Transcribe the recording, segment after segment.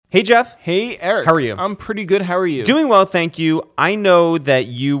Hey, Jeff. Hey, Eric. How are you? I'm pretty good. How are you? Doing well, thank you. I know that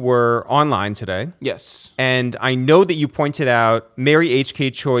you were online today. Yes. And I know that you pointed out Mary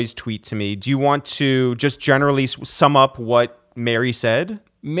H.K. Choi's tweet to me. Do you want to just generally sum up what Mary said?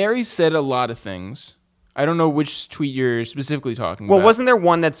 Mary said a lot of things. I don't know which tweet you're specifically talking about. Well, wasn't there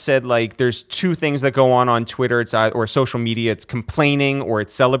one that said, like, there's two things that go on Twitter it's or social media? It's complaining or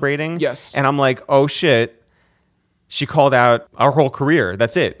it's celebrating? Yes. And I'm like, oh, shit. She called out our whole career.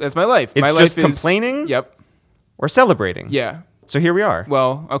 That's it. That's my life. It's my just life complaining? Yep. Or celebrating? Yeah. So here we are.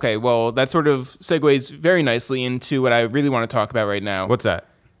 Well, okay. Well, that sort of segues very nicely into what I really want to talk about right now. What's that?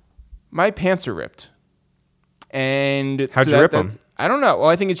 My pants are ripped. And how'd you rip them? I don't know. Well,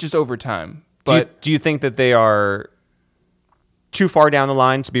 I think it's just over time. But do you think that they are too far down the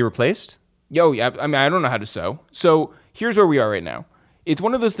line to be replaced? Yeah. I mean, I don't know how to sew. So here's where we are right now. It's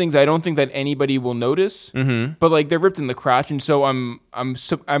one of those things I don't think that anybody will notice, but like they're ripped in the crotch, and so I'm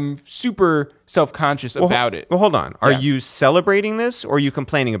super self-conscious about it. Well, hold on. Are you celebrating this or are you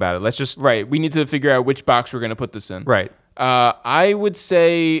complaining about it? Let's just right. We need to figure out which box we're going to put this in. Right. I would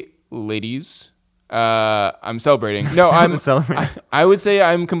say, ladies, I'm celebrating. No, I'm celebrating. I would say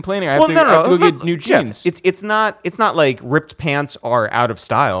I'm complaining. I have to go get new jeans. Jeff, it's not like ripped pants are out of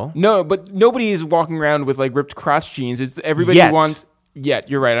style. No, but nobody is walking around with like ripped crotch jeans. It's everybody wants. Yeah,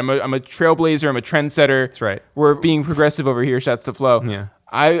 you're right. I'm a trailblazer. I'm a trendsetter. That's right. We're being progressive over here. Shouts to Flo. Yeah.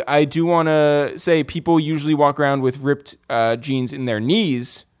 I do want to say people usually walk around with ripped jeans in their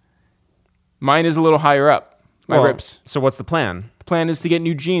knees. Mine is a little higher up. My rips. So what's the plan? The plan is to get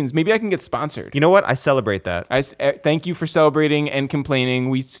new jeans. Maybe I can get sponsored. You know what? I celebrate that. Thank you for celebrating and complaining.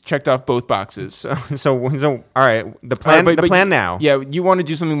 We checked off both boxes. So all right. The plan. The plan now. Yeah, you want to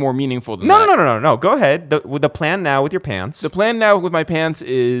do something more meaningful than that. No. Go ahead. The plan now with your pants. The plan now with my pants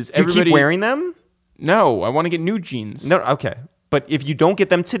is Do you keep wearing them? No, I want to get new jeans. No. Okay. But if you don't get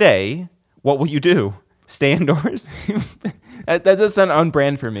them today, what will you do? Stay indoors? That does sound on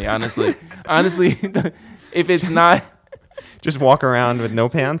brand for me, honestly. Honestly, if it's not. Just walk around with no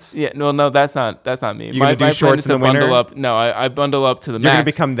pants? Yeah, no, that's not me. You're going to do shorts in the winter? Bundle up. No, I bundle up to the max. You're going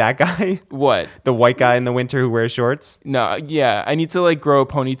to become that guy? What? The white guy in the winter who wears shorts? No, yeah. I need to like grow a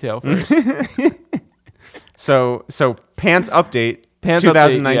ponytail first. So pants update, pants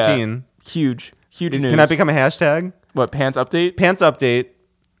 2019. Update, yeah. Huge news. Can that become a hashtag? What, pants update? Pants update.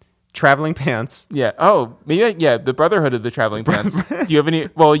 Traveling pants. Yeah. Oh, maybe. The Brotherhood of the Traveling Pants. Do you have any?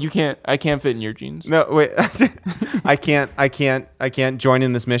 Well, you can't. I can't fit in your jeans. No, wait. I can't join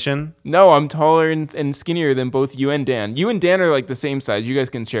in this mission. No, I'm taller and skinnier than both you and Dan. You and Dan are like the same size. You guys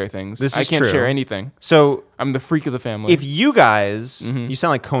can share things. This is I can't true. share anything. So I'm the freak of the family. If you guys, you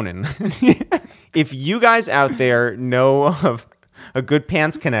sound like Conan. If you guys out there know of a good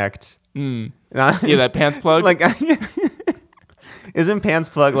pants connect, that pants plug, like. Isn't pants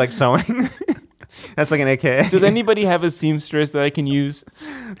plug like sewing? That's like an AKA. Does anybody have a seamstress that I can use?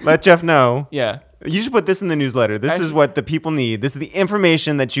 Let Jeff know. Yeah. You should put this in the newsletter. This is what the people need. This is the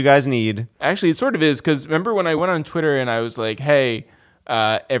information that you guys need. Actually, it sort of is, because remember when I went on Twitter and I was like, hey,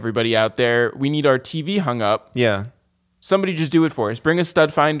 everybody out there, we need our TV hung up. Yeah. Somebody just do it for us. Bring a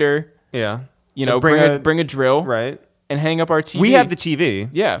stud finder. Yeah. You know, bring a drill. Right. And hang up our TV. We have the TV.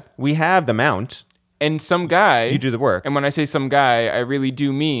 Yeah. We have the mount. And some guy... You do the work. And when I say some guy, I really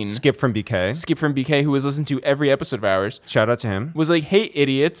do mean... Skip from BK, who has listened to every episode of ours. Shout out to him. Was like, hey,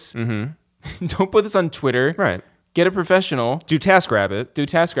 idiots. Don't put this on Twitter. Right. Get a professional. Do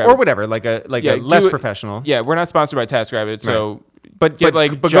TaskRabbit. Or whatever, like a less professional. Yeah, we're not sponsored by TaskRabbit, so... Right. But get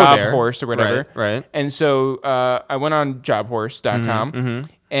Job Horse or whatever. Right. And so I went on jobhorse.com,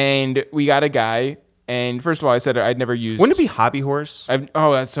 and we got a guy, and first of all, I said I'd never used... Wouldn't it be Hobby Horse?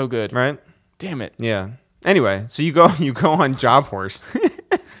 Oh, that's so good. Right? Damn it. Yeah. Anyway, so you go on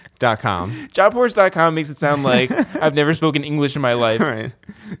jobhorse.com. Jobhorse.com makes it sound like I've never spoken English in my life. Right.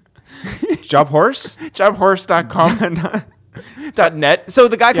 Jobhorse? Jobhorse.com. .net. So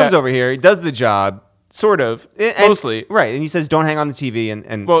the guy comes over here, he does the job. Sort of. Mostly. Right. And he says, don't hang on the TV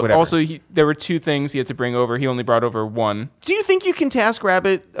and well, whatever. Also, there were two things he had to bring over. He only brought over one. Do you think you can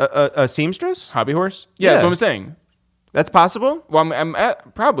TaskRabbit a seamstress? Hobby Horse? Yeah, that's what I'm saying. That's possible? Well, I'm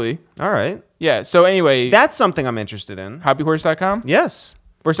probably. All right. Yeah, so anyway. That's something I'm interested in. Hobbyhorse.com? Yes.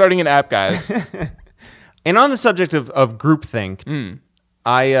 We're starting an app, guys. And on the subject of groupthink,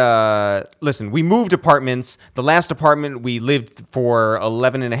 listen, we moved apartments. The last apartment we lived for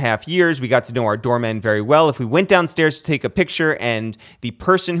 11 and a half years. We got to know our doorman very well. If we went downstairs to take a picture and the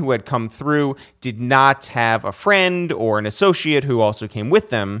person who had come through did not have a friend or an associate who also came with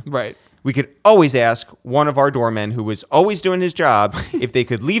them. Right. We could always ask one of our doormen who was always doing his job if they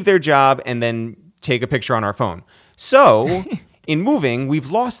could leave their job and then take a picture on our phone. So in moving,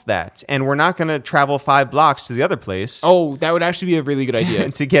 we've lost that, and we're not going to travel 5 blocks to the other place. Oh, that would actually be a really good idea.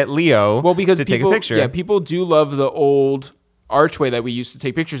 To get Leo because to take a picture. Yeah, people do love the old archway that we used to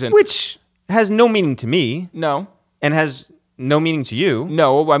take pictures in. Which has no meaning to me. No. And has no meaning to you.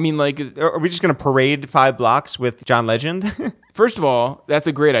 No, I mean, like... Are we just going to parade 5 blocks with John Legend? First of all, that's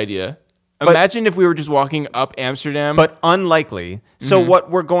a great idea. Imagine if we were just walking up Amsterdam. But unlikely. So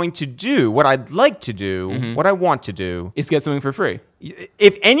what we're going to do, what I'd like to do, what I want to do... is get something for free.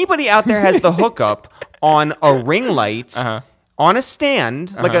 If anybody out there has the hookup on a ring light on a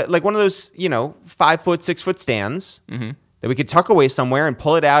stand, like one of those, 5-foot, 6-foot stands that we could tuck away somewhere and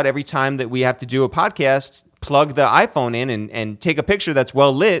pull it out every time that we have to do a podcast, plug the iPhone in and take a picture that's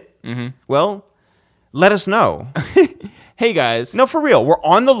well lit, well, let us know. Hey, guys. No, for real. We're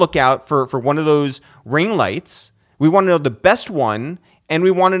on the lookout for one of those ring lights. We want to know the best one, and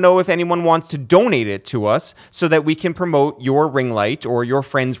we want to know if anyone wants to donate it to us so that we can promote your ring light or your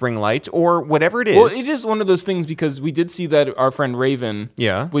friend's ring light or whatever it is. Well, it is one of those things because we did see that our friend Raven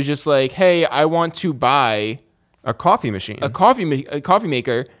was just like, hey, I want to buy... a coffee machine. A coffee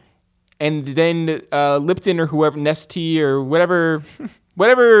maker, and then Lipton or whoever, Nestea or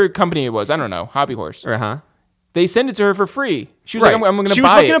whatever company it was, I don't know, Hobby Horse. They send it to her for free. She was like, I'm going to buy it. She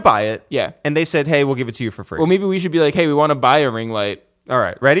was looking to buy it. Yeah. And they said, hey, we'll give it to you for free. Well, maybe we should be like, hey, we want to buy a ring light. All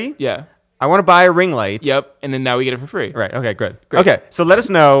right. Ready? Yeah. I want to buy a ring light. Yep. And then now we get it for free. Right. Okay, good. Great. Okay. So let us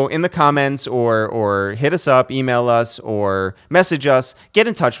know in the comments or hit us up, email us, or message us. Get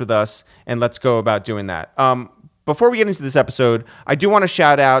in touch with us, and let's go about doing that. Before we get into this episode, I do want to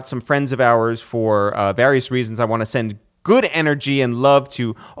shout out some friends of ours for various reasons. I want to send good energy and love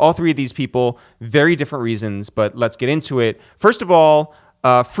to all 3 of these people. Very different reasons, but let's get into it. First of all,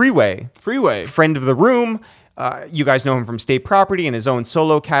 Freeway, friend of the room. You guys know him from State Property and his own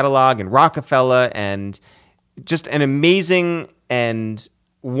solo catalog and Rockefeller, and just an amazing and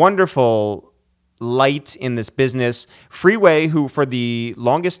wonderful light in this business. Freeway, who for the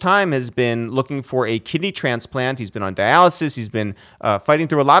longest time has been looking for a kidney transplant. He's been on dialysis. He's been fighting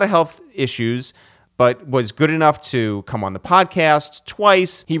through a lot of health issues, but was good enough to come on the podcast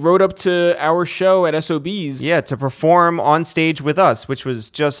twice. He rode up to our show at SOB's. Yeah, to perform on stage with us, which was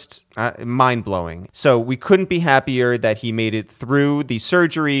just mind-blowing. So we couldn't be happier that he made it through the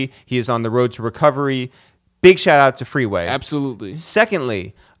surgery. He is on the road to recovery. Big shout out to Freeway. Absolutely.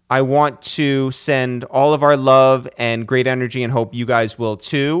 Secondly, I want to send all of our love and great energy, and hope you guys will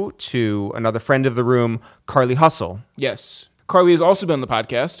too, to another friend of the room, Carly Hustle. Yes. Carly has also been on the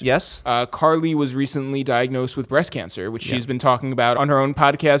podcast. Yes. Carly was recently diagnosed with breast cancer, which she's been talking about on her own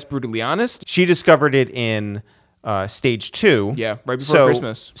podcast, Brutally Honest. She discovered it in stage 2. Yeah, right before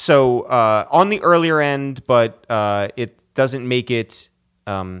Christmas. So on the earlier end, but it doesn't make it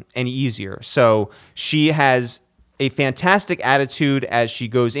any easier. So she has a fantastic attitude as she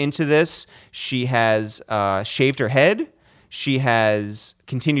goes into this. She has shaved her head. She has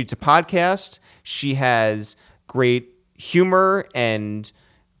continued to podcast. She has great humor and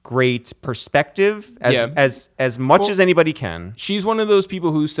great perspective as much as anybody can. She's one of those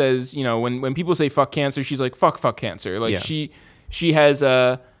people who says, when people say fuck cancer, she's like, fuck cancer. Like she has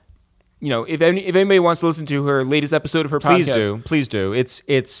if anybody wants to listen to her latest episode of her podcast, please do. It's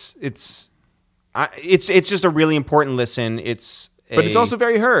just a really important listen. But it's also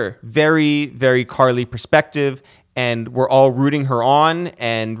very her. Very, very Carly perspective, and we're all rooting her on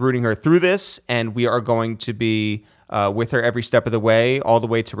and rooting her through this, and we are going to be with her every step of the way, all the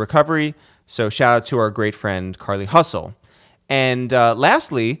way to recovery. So shout out to our great friend, Carly Hustle. And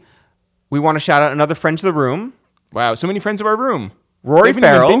lastly, we want to shout out another friend to the room. Wow, so many friends of our room. Rory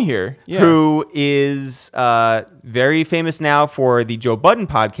Farrell, been here. Yeah. Who is very famous now for the Joe Budden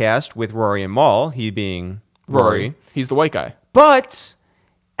podcast with Rory and Maul, he being Rory. He's the white guy. But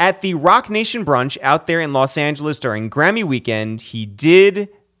at the Rock Nation brunch out there in Los Angeles during Grammy weekend, he did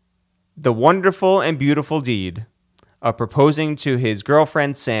the wonderful and beautiful deed of proposing to his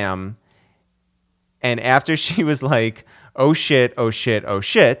girlfriend, Sam. And after she was like, oh shit, oh shit, oh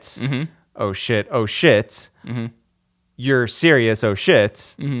shit, oh shit, oh shit, you're serious, oh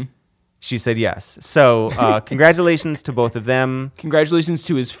shit, she said yes. So congratulations to both of them. Congratulations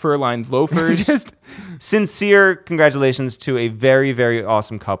to his fur-lined loafers. Just sincere congratulations to a very, very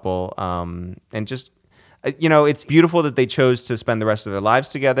awesome couple. And just, it's beautiful that they chose to spend the rest of their lives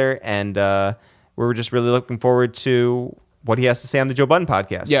together. And we're just really looking forward to what he has to say on the Joe Budden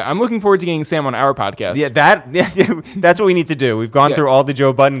podcast. Yeah, I'm looking forward to getting Sam on our podcast. Yeah, that's what we need to do. We've gone through all the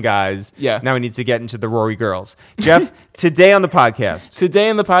Joe Budden guys. Yeah. Now we need to get into the Rory girls. Jeff, today on the podcast. Today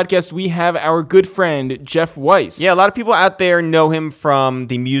on the podcast, we have our good friend, Jeff Weiss. Yeah, a lot of people out there know him from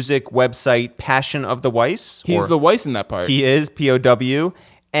the music website Passion of the Weiss. He's the Weiss in that part. He is, POW.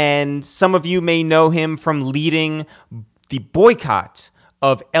 And some of you may know him from leading the boycott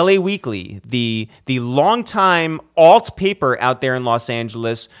of LA Weekly, the longtime alt paper out there in Los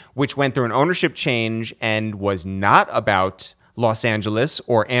Angeles, which went through an ownership change and was not about Los Angeles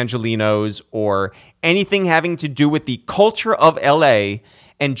or Angelinos or anything having to do with the culture of LA.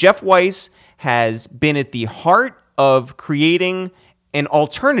 And Jeff Weiss has been at the heart of creating an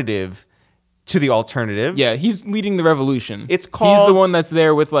alternative to the alternative. Yeah, he's leading the revolution. It's called... He's the one that's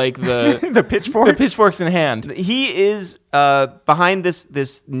there with like the the pitchforks. The pitchforks in hand. He is behind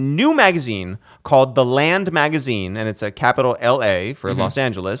this new magazine called The Land Magazine, and it's a capital LA for Los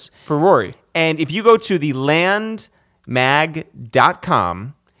Angeles. For Rory. And if you go to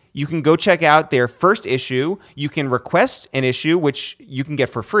thelandmag.com, you can go check out their first issue. You can request an issue, which you can get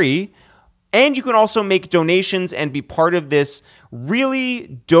for free. And you can also make donations and be part of this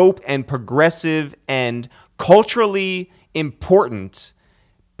really dope and progressive and culturally important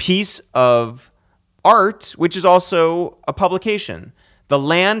piece of art, which is also a publication.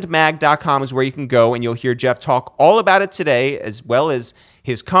 TheLandMag.com is where you can go, and you'll hear Jeff talk all about it today, as well as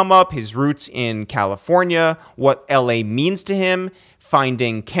his come up, his roots in California, what LA means to him,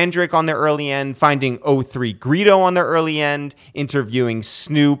 finding Kendrick on the early end, finding O3 Greedo on the early end, interviewing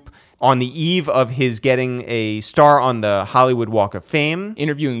Snoop on the eve of his getting a star on the Hollywood Walk of Fame.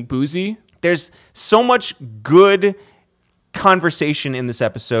 Interviewing Boozy. There's so much good conversation in this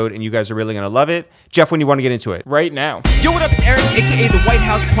episode, and you guys are really going to love it. Jeff, when you want to get into it? Right now. Yo, what up? It's Eric, a.k.a. the White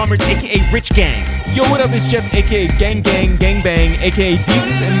House Plumbers, a.k.a. Rich Gang. Yo, what up? It's Jeff, a.k.a. Gang Gang, Gang Bang, a.k.a.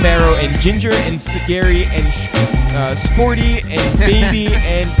 Jesus and Marrow and Ginger and Gary and Sporty and Baby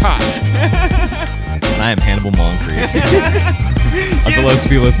and Posh. And I am Hannibal Moncrief. Of the Los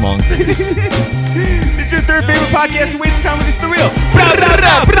Feliz Moncrief. This is your third favorite podcast to waste time with. It's The Real.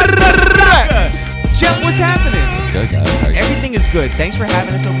 Jeff, what's happening? It's good, guys. How are you? Everything is good. Thanks for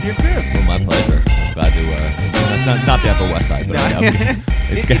having us over to your crib. Well, my pleasure. I'm glad to, not the Upper West Side, but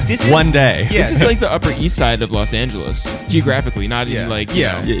This is- one day. Yeah. This is like the Upper East Side of Los Angeles, geographically, not in like, you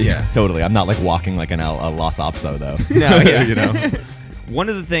know. Yeah, totally. I'm not like walking like a Los Opso, though. No, yeah. You know? One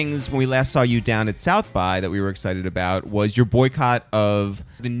of the things when we last saw you down at South by that we were excited about was your boycott of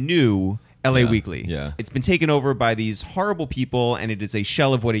the new LA Weekly. Yeah. It's been taken over by these horrible people, and it is a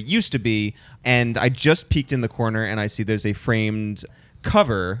shell of what it used to be. And I just peeked in the corner, and I see there's a framed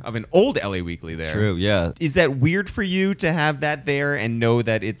cover of an old LA Weekly there. It's true, yeah. Is that weird for you to have that there and know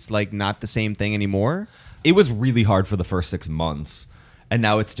that it's like not the same thing anymore? It was really hard for the first 6 months. And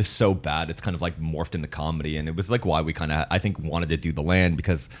now it's just so bad. It's kind of like morphed into comedy. And it was like why we kind of, I think, wanted to do The Land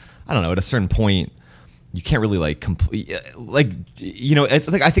because, I don't know, at a certain point, you can't really like complete, like, you know, it's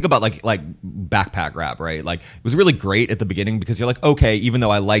like I think about like backpack rap, right? Like it was really great at the beginning because you're like, okay, even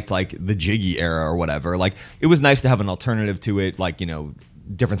though I liked like the Jiggy era or whatever, like it was nice to have an alternative to it, like, you know,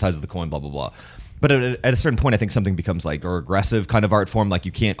 different sides of the coin, blah, blah, blah. But at a certain point, I think something becomes like a regressive kind of art form. Like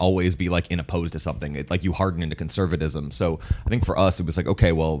you can't always be like opposed to something. It's like you harden into conservatism. So I think for us, it was like,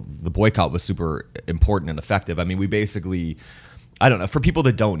 okay, well, the boycott was super important and effective. I mean, we basically, I don't know. For people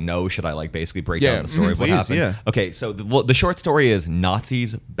that don't know, should I like basically break down the story of what happened? Yeah. Okay, so the short story is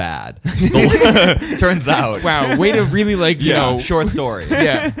Nazis bad. Turns out. Wow, way to really like, you know. Short story.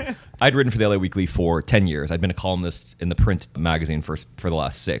 Yeah. I'd written for the LA Weekly for 10 years. I'd been a columnist in the print magazine for the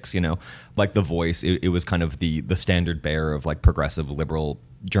last 6, you know. Like The Voice, it was kind of the standard bearer of like progressive liberal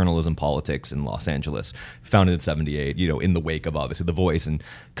journalism politics in Los Angeles. Founded in 78, you know, in the wake of obviously The Voice, and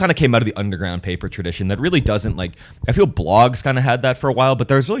kind of came out of the underground paper tradition that really doesn't like, I feel blogs kind of had that for a while, but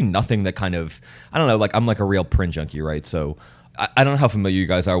there's really nothing that kind of, I don't know, like I'm like a real print junkie, right? So I don't know how familiar you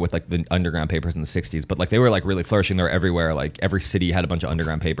guys are with like the underground papers in the 60s, but like they were like really flourishing. They were everywhere. Like every city had a bunch of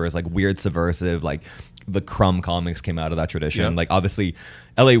underground papers, like Weird Subversive, like the Crumb comics came out of that tradition. Yep. Like obviously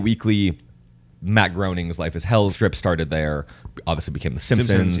LA Weekly, Matt Groening's Life is Hell strip started there, obviously became The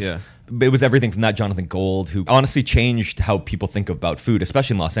Simpsons. Yeah. It was everything from that. Jonathan Gold, who honestly changed how people think about food,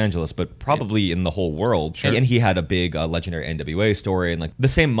 especially in Los Angeles, but probably in the whole world. Sure. And he had a big legendary NWA story. And like the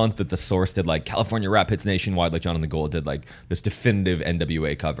same month that The Source did like California Rap Hits Nationwide, like Jonathan Gold did like this definitive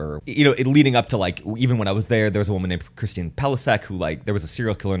NWA cover. You know, leading up to like, even when I was there was a woman named Christine Pelisek who like, there was a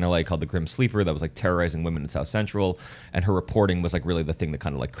serial killer in LA called the Grim Sleeper that was like terrorizing women in South Central. And her reporting was like really the thing that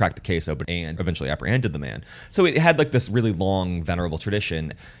kind of like cracked the case open and eventually apprehended the man. So it had like this really long, venerable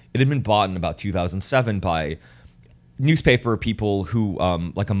tradition. It had been bought in about 2007 by newspaper people who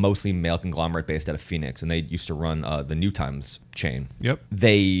like a mostly male conglomerate based out of Phoenix, and they used to run the New Times chain. Yep.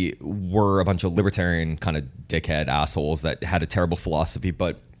 They were a bunch of libertarian kind of dickhead assholes that had a terrible philosophy,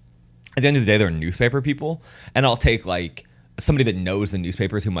 but at the end of the day, they're newspaper people, and I'll take like somebody that knows the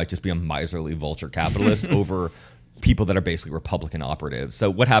newspapers who might just be a miserly vulture capitalist over people that are basically Republican operatives. So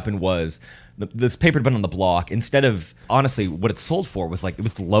what happened was this paper had been on the block. Instead of, honestly, what it sold for was like, it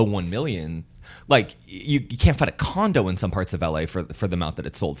was low 1 million. Like you can't find a condo in some parts of LA for the amount that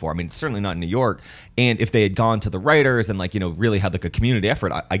it sold for. I mean, certainly not in New York. And if they had gone to the writers and like, really had like a community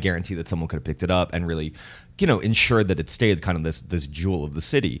effort, I guarantee that someone could have picked it up and really, ensured that it stayed kind of this jewel of the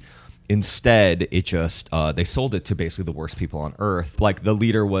city. Instead, it just they sold it to basically the worst people on earth. Like the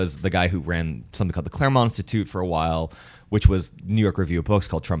leader was the guy who ran something called the Claremont Institute for a while, which was New York Review of Books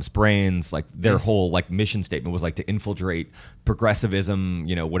called Trump's Brains. Like their whole like mission statement was like to infiltrate progressivism,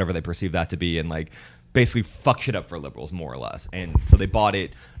 whatever they perceive that to be, and like basically fuck shit up for liberals, more or less. And so they bought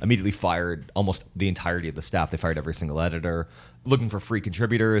it, immediately fired almost the entirety of the staff. They fired every single editor, looking for free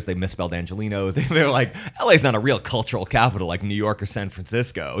contributors. They misspelled Angelinos. They're like, LA's not a real cultural capital like New York or San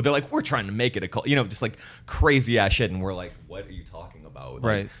Francisco. They're like, we're trying to make it just like crazy ass shit. And we're like, what are you talking about? Like,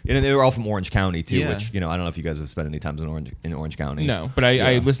 Right. And they were all from Orange County too, Yeah. which, I don't know if you guys have spent any time in Orange County. No, but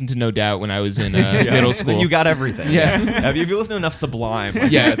I listened to No Doubt when I was in middle school. Then you got everything. Yeah. If you listen to enough Sublime,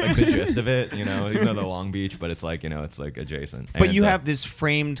 like, Yeah. you get like the gist of it, even though they're Long Beach, but it's like, it's like adjacent. But And, you have this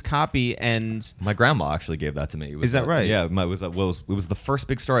framed copy, and my grandma actually gave that to me. It was Is that right? Yeah, it was the first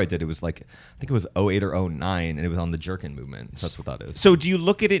big story I did. It was like, I think it was 08 or 09, and it was on the Jerkin movement. So that's what that is. so do you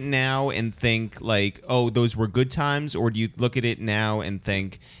look at it now and think like, oh, those were good times, or do you look at it now and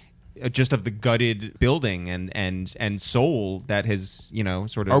think just of the gutted building and soul that has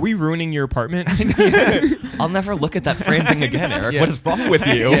sort of? Are we ruining your apartment? I'll never look at that frame thing again, Eric. Yeah. What is wrong with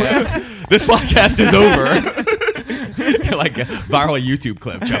you? This podcast is over. Like a viral YouTube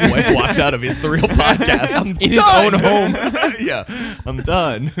clip. Jeff Weiss walks out of it. It's the real podcast. I'm In his own home. Yeah, I'm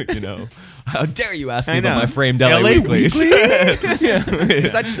done. How dare you ask me I about know. my framed LA weeklies?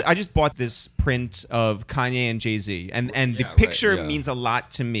 Because I just bought this print of Kanye and Jay-Z, and the right, picture yeah. means a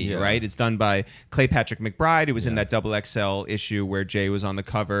lot to me, Yeah. right? It's done by Clay Patrick McBride, who was in that XXL issue where Jay was on the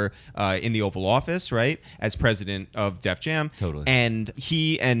cover in the Oval Office, right, as president of Def Jam. Totally. And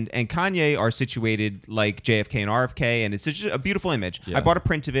he and Kanye are situated like JFK and RFK, and it's such a beautiful image. Yeah. I bought a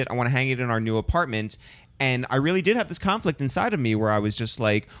print of it. I want to hang it in our new apartment. And I really did have this conflict inside of me where I was just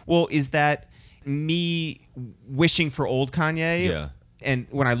like, well, is that me wishing for old Kanye? Yeah. And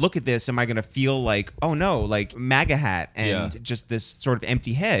when I look at this, am I going to feel like, oh no, like MAGA hat and Yeah. just this sort of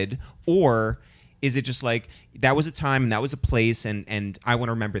empty head? Or is it just like, that was a time and that was a place and I want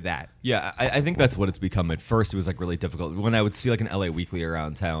to remember that? Yeah, I think that's what it's become. At first, it was like really difficult. When I would see like an LA Weekly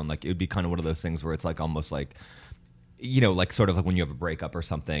around town, like it would be kind of one of those things where it's like almost like, like sort of like when you have a breakup or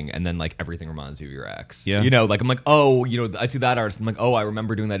something, and then like everything reminds you of your ex. Yeah. Like I'm like, oh, I see that artist. I'm like, oh, I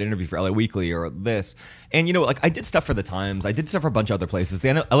remember doing that interview for LA Weekly or this. And like I did stuff for the Times. I did stuff for a bunch of other places.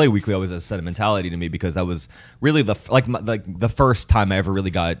 The LA Weekly always has a sentimentality to me because that was really the first time I ever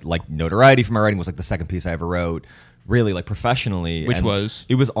really got like notoriety for my writing was like the second piece I ever wrote. Really, like professionally, Which and was?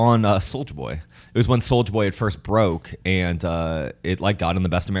 It was on Soulja Boy. It was when Soulja Boy had first broke, and it like got in the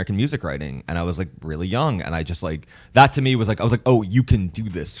best American music writing, and I was like really young, and I just like that to me was like I was like, oh, you can do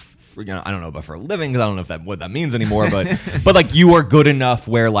this. I don't know about for a living because I don't know if what that means anymore, but like you are good enough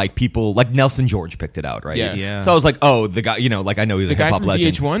where like people like Nelson George picked it out, right? Yeah. So I was like, oh, the guy, like I know he's a The guy hip hop from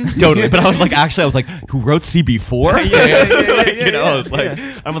legend, VH1? totally. But I was like, actually, I was like, who wrote CB4? I was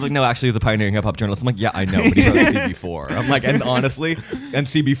like, I was like, no, actually, he's a pioneering hip hop journalist. I'm like, yeah, I know, but he wrote CB4. I'm like, and honestly, and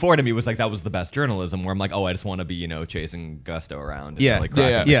CB4 to me was like that was the best journalism. Where I'm like, oh, I just want to be chasing Gusto around, and, Yeah. like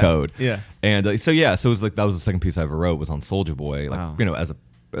cracking the Yeah. code, Yeah. And so it was like that was the second piece I ever wrote was on Soulja Boy, like Wow.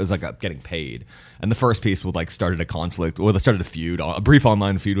 it was like getting paid, and the first piece would like started a conflict, or they started a feud, a brief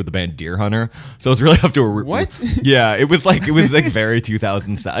online feud with the band Deer Hunter. So it was really up to a What? Yeah, it was like very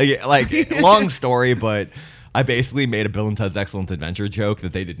 2000. Like long story, but I basically made a Bill and Ted's Excellent Adventure joke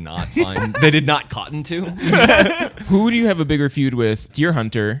that they did not find, they did not cotton to. Who do you have a bigger feud with, Deer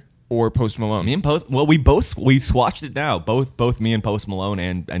Hunter or Post Malone? Me and Post, well, we swatched it now. Both me and Post Malone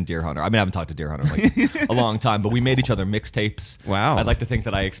and Deer Hunter. I mean, I haven't talked to Deer Hunter in like a long time, but we made each other mixtapes. Wow. I'd like to think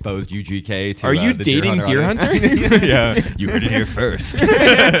that I exposed UGK to. Are you the dating Deer audience. Hunter? Yeah, you heard it here first.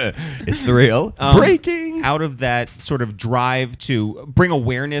 It's the real breaking. Out of that sort of drive to bring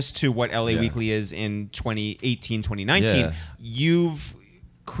awareness to what LA Yeah. Weekly is in 2018, 2019, Yeah. you've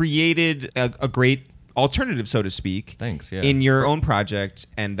created a great alternative, so to speak. Thanks, yeah. In your own project,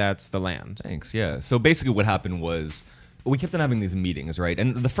 and that's The Land. Thanks. Yeah. So basically, what happened was we kept on having these meetings, right?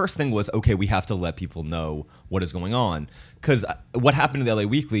 And the first thing was, okay, we have to let people know what is going on. Because what happened in the LA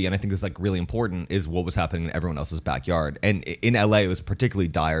Weekly, and I think is like really important, is what was happening in everyone else's backyard. And in LA, it was particularly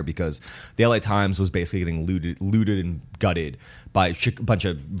dire because the LA Times was basically getting looted and gutted by a bunch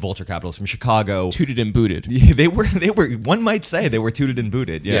of vulture capitalists from Chicago. Tooted and booted. They were. One might say they were tooted and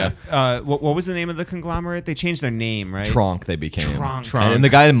booted. Yeah. What was the name of the conglomerate? They changed their name, right? Tronc, they became. Tronc. And the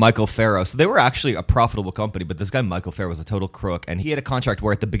guy Michael Farrow. So they were actually a profitable company, but this guy Michael Farrow was a total crook, and he had a contract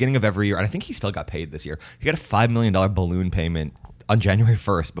where at the beginning of every year, and I think he still got paid this year, he got a $5 million balloon payment on January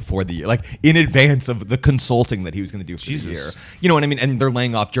 1st before the year, like in advance of the consulting that he was going to do for the year. You know what I mean? And they're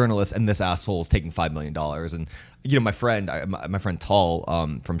laying off journalists, and this asshole is taking $5 million. And you know, my friend Tall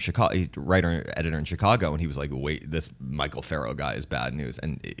from Chicago, he's writer editor in Chicago, and he was like, "Wait, this Michael Farrow guy is bad news,"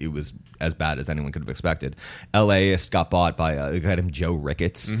 and it was as bad as anyone could have expected. LAist got bought by a guy named Joe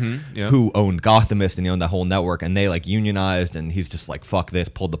Ricketts, who owned Gothamist, and he owned that whole network, and they like unionized, and he's just like, "Fuck this,"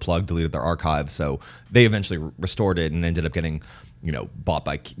 pulled the plug, deleted their archive. So they eventually restored it and ended up getting, you know,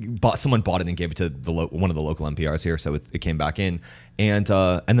 someone bought it and gave it to one of the local NPRs here, so it came back in, and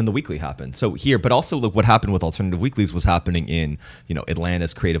then the Weekly happened. So here, but also look what happened with alternative weeklies was happening in, you know,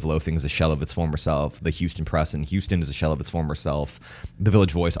 Atlanta's Creative Loafing is a shell of its former self. The Houston Press in Houston is a shell of its former self. The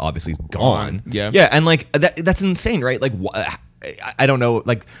Village Voice obviously gone. Yeah, and like that's insane, right? Like I don't know,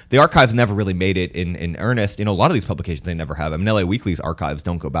 like the archives never really made it in earnest. You know, a lot of these publications they never have. I mean, LA Weekly's archives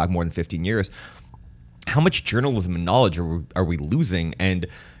don't go back more than 15 years. How much journalism and knowledge are we losing? And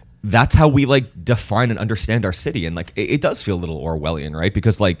that's how we like define and understand our city. And like it does feel a little Orwellian, right?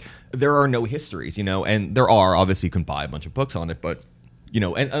 Because like there are no histories, you know, and there are, obviously you can buy a bunch of books on it, but you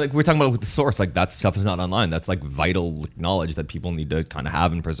know, and like we're talking about with the source, like that stuff is not online. That's like vital knowledge that people need to kind of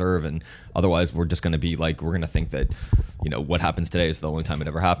have and preserve. And otherwise we're just going to be like, we're going to think that, you know, what happens today is the only time it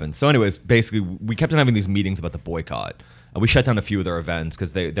ever happens. So anyways, basically we kept on having these meetings about the boycott. We shut down a few of their events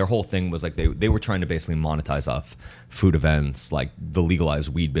because their whole thing was like they were trying to basically monetize off food events, like the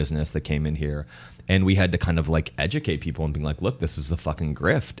legalized weed business that came in here. And we had to kind of like educate people and being like, look, this is a fucking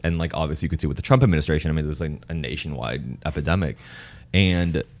grift. And like obviously you could see with the Trump administration, I mean, there was like a nationwide epidemic.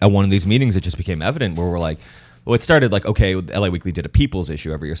 And at one of these meetings, it just became evident where we're like, well, it started like, okay, LA Weekly did a people's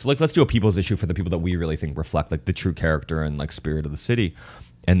issue every year. So like, let's do a people's issue for the people that we really think reflect like the true character and like spirit of the city.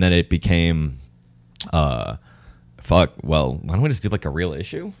 And then it became, fuck, well, why don't we just do like a real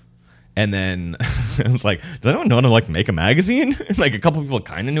issue? And then I was like, does anyone know how to like make a magazine? Like a couple people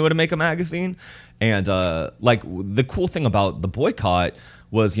kind of knew how to make a magazine. And like the cool thing about the boycott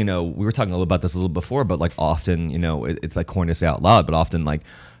was, you know, we were talking a little about this a little before, but like often, you know, it's like corny to say out loud, but often like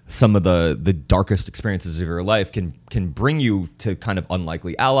some of the darkest experiences of your life can bring you to kind of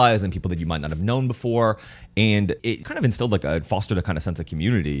unlikely allies and people that you might not have known before. And it kind of instilled fostered a kind of sense of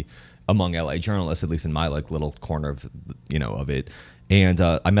community among LA journalists, at least in my like little corner of, you know, of it. And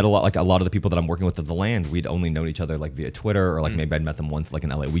I met a lot of the people that I'm working with at The Land. We'd only known each other like via Twitter, or like maybe I'd met them once like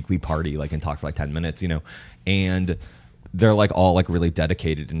an LA Weekly party, like and talked for like 10 minutes, you know. And they're like all like really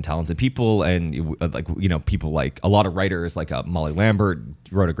dedicated and talented people, and like, you know, people like a lot of writers like Molly Lambert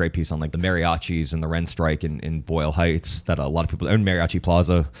wrote a great piece on like the mariachis and the rent strike in Boyle Heights that a lot of people, and Mariachi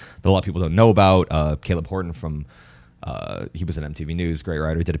Plaza, that a lot of people don't know about. Caleb Horton from he was at MTV News, great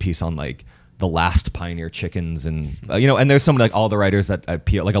writer, did a piece on like the last pioneer chickens, and you know, and there's some like all the writers that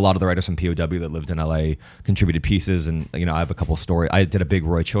like a lot of the writers from POW that lived in LA contributed pieces, and you know, I have a couple stories. I did a big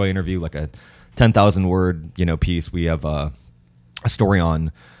Roy Choi interview, like a 10,000 word, you know, piece. We have a story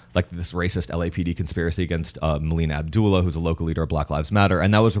on like this racist LAPD conspiracy against Melina Abdullah, who's a local leader of Black Lives Matter,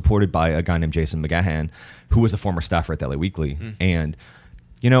 and that was reported by a guy named Jason McGahan, who was a former staffer at the LA Weekly. And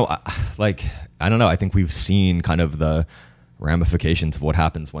you know, I don't know, I think we've seen kind of the ramifications of what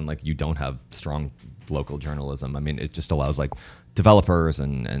happens when like you don't have strong local journalism. I mean, it just allows like developers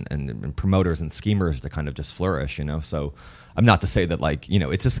and promoters and schemers to kind of just flourish, you know. So I'm not to say that like, you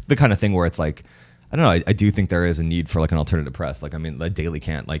know, it's just the kind of thing where it's like, I don't know, I do think there is a need for like an alternative press. Like, I mean, the Daily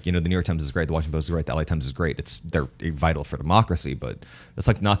can't, like, you know, the New York Times is great, the Washington Post is great, the LA Times is great. They're vital for democracy, but that's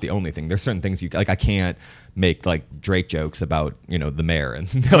like not the only thing. There's certain things like I can't make like Drake jokes about, you know, the mayor and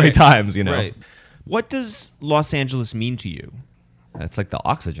the LA Times, you know. Right. What does Los Angeles mean to you? It's like the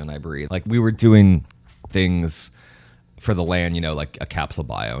oxygen I breathe. Like we were doing things for The Land, you know, like a capsule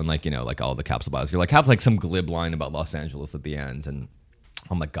bio, and like, you know, like all the capsule bios, you're like, have like some glib line about Los Angeles at the end, and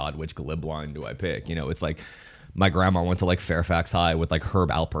I'm like, God, which glib line do I pick? You know, it's like my grandma went to like Fairfax High with like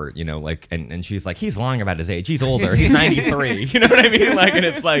Herb Alpert, you know, like, and she's like, he's lying about his age, he's older, he's 93, you know what I mean? Like, and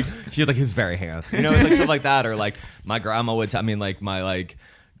it's like, she's like, he's very handsome, you know, it's like stuff like that. Or like my grandma would, my like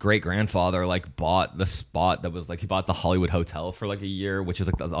great grandfather like bought the spot that was like he bought the Hollywood Hotel for like a year, which is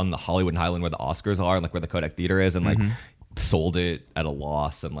like on the Hollywood Highland where the Oscars are and like where the Kodak Theater is, and like sold it at a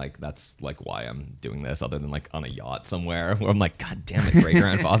loss, and like that's like why I'm doing this, other than like on a yacht somewhere where I'm like, God damn it, great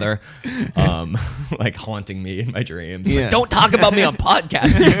grandfather, like haunting me in my dreams. Yeah. Like, don't talk about me on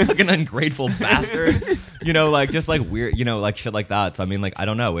podcast, you fucking ungrateful bastard. You know, like just like weird, you know, like shit like that. So I mean, like I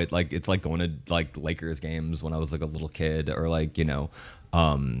don't know, it's like going to like Lakers games when I was like a little kid, or like, you know,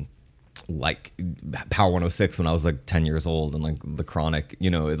 like Power 106 when I was like 10 years old, and like The Chronic, you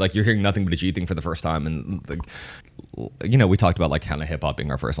know, it's like you're hearing nothing but a G thing for the first time. And like, you know, we talked about like kind of hip hop being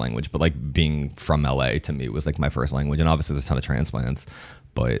our first language, but like being from LA to me was like my first language. And obviously there's a ton of transplants,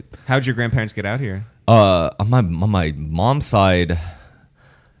 but How'd your grandparents get out here? on my mom's side,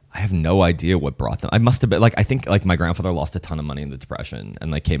 I have no idea what brought them. I must have been like, I think like my grandfather lost a ton of money in the Depression and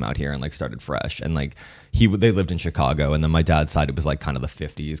like came out here and like started fresh, and like they lived in Chicago, and then my dad's side, it was like kind of the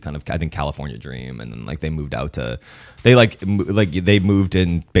 50s, kind of I think California dream, and then like they moved out to they moved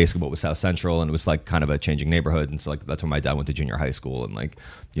in basically what was South Central, and it was like kind of a changing neighborhood, and so like that's where my dad went to junior high school, and like,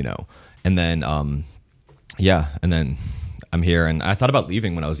 you know, and then and then I'm here, and I thought about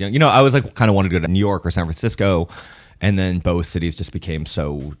leaving when I was young. You know, I was like kind of wanted to go to New York or San Francisco. And then both cities just became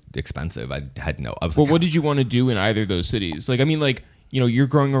so expensive. I had no. I was. Well, like, what did you want to do in either of those cities? Like, I mean, like, you know, you're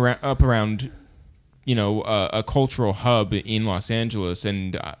growing up around, you know, a cultural hub in Los Angeles,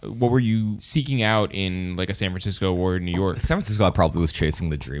 and what were you seeking out in like a San Francisco or New York? San Francisco, I probably was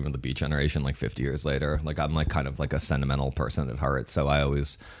chasing the dream of the Beat Generation like 50 years later. Like I'm like kind of like a sentimental person at heart, so I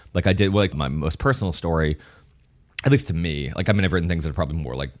always like I did like my most personal story, at least to me. Like I mean, I've written things that are probably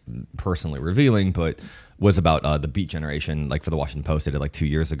more like personally revealing, but was about the Beat Generation, like for the Washington Post. I did like 2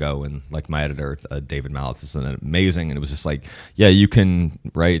 years ago, and like my editor David Malitz is amazing, and it was just like, yeah, you can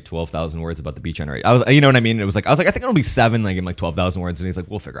write 12,000 words about the Beat Generation. I was, you know what I mean? It was like I was like, I think it'll be 7, like in like 12,000 words, and he's like,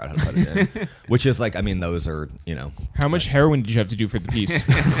 we'll figure out how to put it in. Which is like, I mean, those are, you know, How much heroin did you have to do for the piece?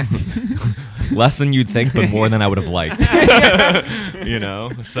 less than you'd think, but more than I would have liked. You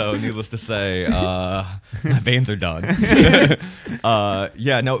know, so needless to say, my veins are done.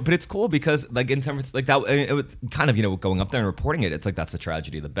 Yeah, no, but it's cool because like in San Francisco, like that, it was kind of, you know, going up there and reporting it. It's like that's the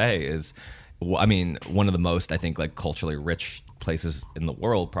tragedy of the Bay is, I mean, one of the most, I think, like culturally rich places in the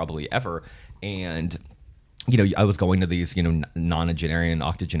world probably ever. And you know, I was going to these, you know, nonagenarian,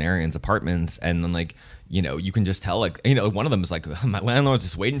 octogenarians apartments, and then like, you know, you can just tell, like, you know, one of them is like, my landlord's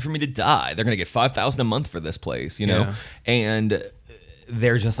just waiting for me to die. They're gonna get $5,000 a month for this place, you know, Yeah. and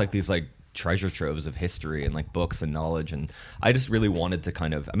they're just like these like treasure troves of history and like books and knowledge. And I just really wanted to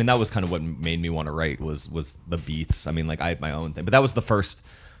kind of, I mean, that was kind of what made me want to write was the beats. I mean, like I had my own thing, but that was the first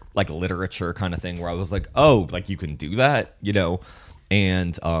like literature kind of thing where I was like, oh, like you can do that, you know.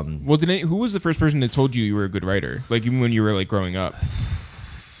 And Well, who was the first person that told you were a good writer? Like even when you were like growing up?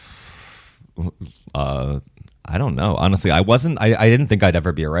 I don't know. Honestly, I didn't think I'd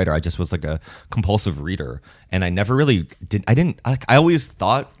ever be a writer. I just was like a compulsive reader, and I never really did. I always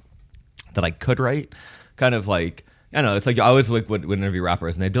thought that I could write, kind of like, I don't know, it's like I always like would interview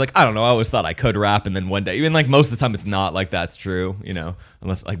rappers, and they'd be like, I don't know, I always thought I could rap, and then one day, even like most of the time, it's not like that's true, you know,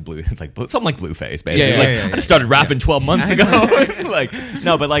 unless like it's like something like Blueface, basically. Yeah, I just started rapping 12 months ago, like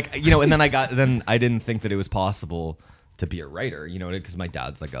no, but like, you know, and then I didn't think that it was possible to be a writer, you know, because my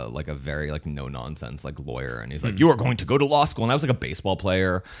dad's like a very like no nonsense like lawyer, and he's like, you are going to go to law school, and I was like a baseball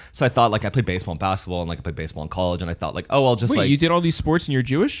player, so I thought like I played baseball and basketball, and like I played baseball in college, and I thought like, oh, I'll just Wait, like you did all these sports and you're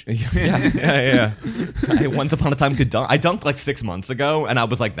Jewish? yeah. I once upon a time could dunk. I dunked like 6 months ago, and I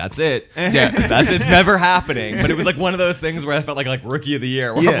was like, that's it. Yeah, it's never happening. But it was like one of those things where I felt like rookie of the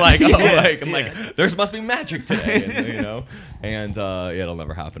year, where I'm like, like there must be magic today, and, you know. And yeah, it'll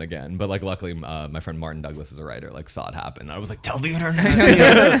never happen again. But like, luckily, my friend Martin Douglas is a writer. Like, saw it happen. And I was like, tell the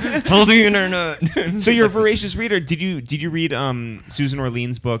internet, tell the internet. So you're a voracious reader. Did you read Susan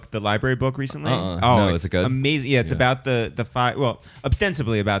Orlean's book, the library book, recently? No, is it good? Amazing. Yeah, it's about the fire. Well,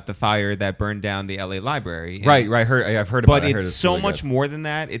 ostensibly about the fire that burned down the LA library. Right. I've heard about But it. it's so really much good. more than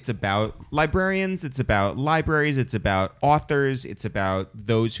that. It's about librarians. It's about libraries. It's about authors. It's about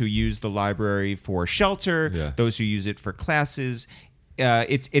those who use the library for shelter. Those who use it for classes.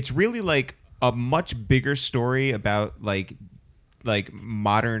 It's really like a much bigger story about like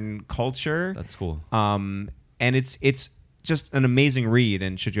modern culture. That's cool. And it's just an amazing read.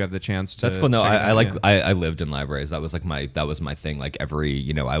 And should you have the chance to, that's cool. No, check it I out, like yeah. I lived in librries. That was my thing. Like every,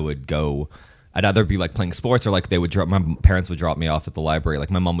 you know, I would go I'd either be like playing sports or like my parents would drop me off at the library.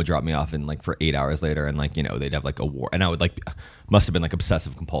 Like my mom would drop me off and like for 8 hours later, and like, you know, they'd have like a war, and I would like must have been like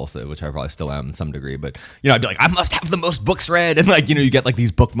obsessive compulsive, which I probably still am in some degree, but you know, I'd be like, I must have the most books read, and like, you know, you get like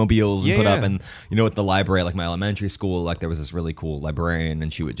these bookmobiles and put up, and you know, at the library, like my elementary school, like there was this really cool librarian,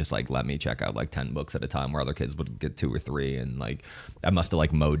 and she would just like let me check out like 10 books at a time, where other kids would get 2 or 3, and like I must have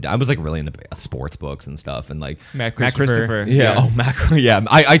like mowed. I was like really into sports books and stuff, and like Matt Matt Christopher. yeah. Oh, Macro. Yeah.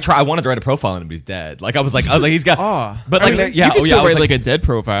 I wanted to write a profile on him, but he's dead. Like I was like, he's got. But like, you can still write like a dead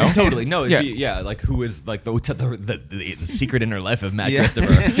profile. Totally. No. Like who is like the secret inner life of Matt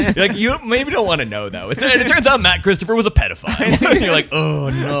Christopher? Like you maybe don't want to know though. It turns out Matt Christopher was a pedophile. You're like, oh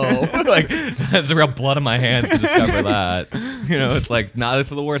no. Like that's a real blood on my hands to discover that. You know, it's like not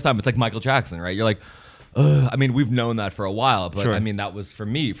for the worst time. It's like Michael Jackson, right? You're like, I mean, we've known that for a while, but I mean, that was for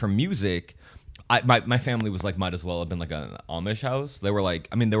me for music. My family was like, might as well have been like an Amish house. They were like,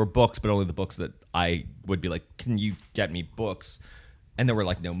 I mean, there were books, but only the books that I would be like, can you get me books? And there were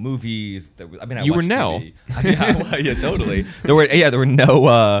like no movies. You were Nell. Yeah, totally. There were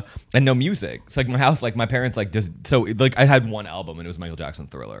no and no music. So like my house, like my parents, like just so like I had one album and it was Michael Jackson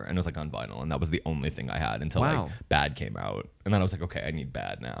Thriller, and it was like on vinyl, and that was the only thing I had until like Bad came out, and then I was like, okay, I need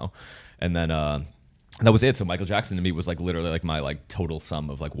Bad now, and then that was it. So Michael Jackson to me was like literally like my like total sum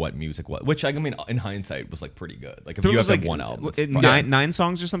of like what music was, which I mean in hindsight was like pretty good. Like if you have like one album, nine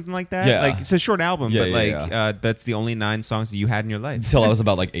songs or something like that. Yeah, like it's a short album, but that's the only 9 songs that you had in your life until I was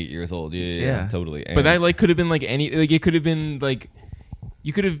about like 8 years old. Yeah, totally. But that like could have been like any like it could have been like.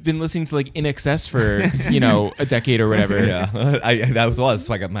 You could have been listening to like In Excess for, you know, a decade or whatever. Yeah, that was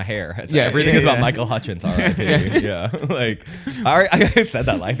so I got my hair. Everything is about Michael Hutchins. R.I.P. Yeah, like I said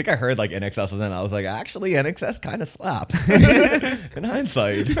that. Like, I think I heard like In Excess was in. I was like, actually, In Excess kind of slaps. In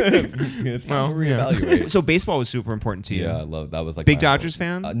hindsight, it's time to reevaluate. So baseball was super important to you. Yeah, I love that. Was like big Dodgers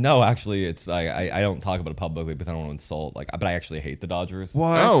fan. No, actually, it's I don't talk about it publicly because I don't want to insult. Like, but I actually hate the Dodgers.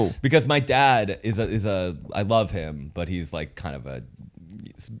 What? Oh, because my dad is a I love him, but he's like kind of a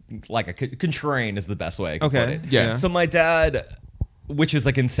like a contrarian is the best way I can put it. Yeah. So my dad, which is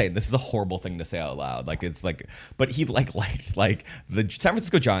like insane. This is a horrible thing to say out loud. Like it's like, but he likes like the San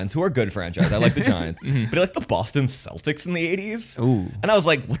Francisco Giants, who are a good franchise. I like the Giants, but he liked the Boston Celtics in the '80s. Ooh. And I was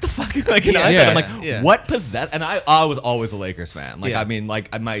like, what the fuck? Like, I'm like, what possessed? And I was always a Lakers fan. Like, I mean,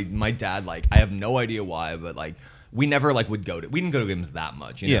 like my dad, like I have no idea why, but like. We never like we didn't go to games that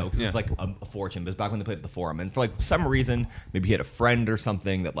much, you know, because it was like a fortune. But it was back when they played at the Forum, and for like some reason, maybe he had a friend or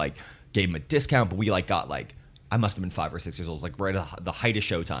something that like gave him a discount. But we like got like I must have been 5 or 6 years old, like right at the height of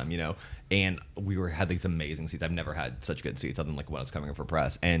Showtime, you know. And we had these amazing seats. I've never had such good seats other than like when I was coming up for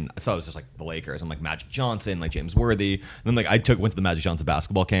press. And so I was just like the Lakers. I'm like Magic Johnson, like James Worthy. And then like went to the Magic Johnson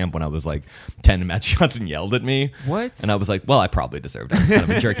basketball camp when I was like 10, and Magic Johnson yelled at me. What? And I was like, well, I probably deserved it. It's kind of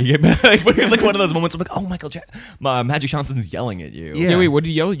a jerky game. But it was like one of those moments. I'm like, oh, Magic Johnson's yelling at you. Yeah. Wait, what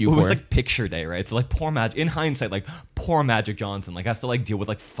did he yell at you for? It was like picture day, right? So like poor Magic. In hindsight, like poor Magic Johnson like has to like deal with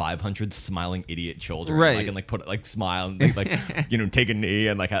like 500 smiling idiot children, right? And like put like smile and like you know take a knee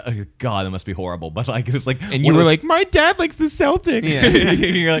and like God, that must be horrible. But like it was like, and you were like, my dad likes the Celtics. Yeah.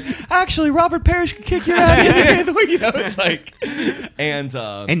 You're like, actually, Robert Parrish could kick your ass. You know, it's like,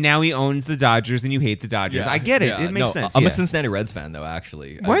 and now he owns the Dodgers, and you hate the Dodgers. I get it. Yeah. It makes sense. I'm a Cincinnati Reds fan, though.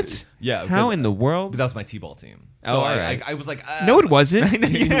 Actually, what? How in the world? Because that was my T-ball team. So I was like, no, it wasn't.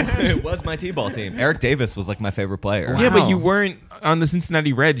 It was my T-ball team. Eric Davis was like my favorite player. Wow. Yeah, but you weren't on the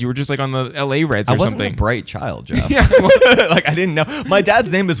Cincinnati Reds. You were just like on the LA Reds or I wasn't something. A bright child, Jeff. Like I didn't know. My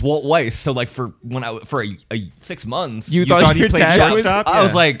dad's name is Walt Weiss. So like for 6 months, you thought he played shortstop. I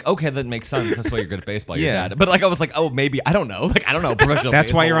was like, okay, that makes sense. That's why you're good at baseball. Your dad. But like I was like, oh, maybe I don't know. Like I don't know. Professional.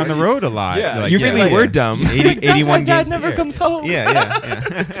 That's why you're on the road a lot. Yeah, you really were dumb. 81 my dad games never comes home. Yeah.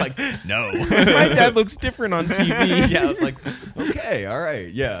 It's like no. My dad looks different on TV. Yeah, I was like, okay, all right,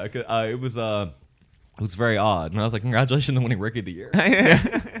 yeah. It was very odd, and I was like, congratulations on winning Rookie of the Year.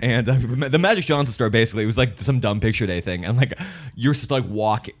 And the Magic Johnson story basically it was like some dumb picture day thing, and like you're supposed to like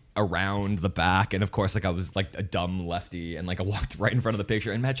walk around the back, and of course like I was like a dumb lefty, and like I walked right in front of the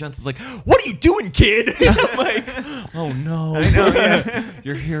picture, and Matt Johnson's like, what are you doing, kid? And I'm like, oh no, I know,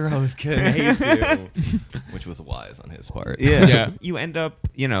 your hero's kid hates you. Which was wise on his part. Yeah. You end up,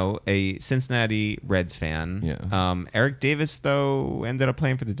 a Cincinnati Reds fan. Yeah. Eric Davis though ended up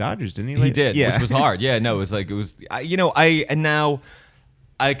playing for the Dodgers, didn't he? He did, which was hard. Yeah, no,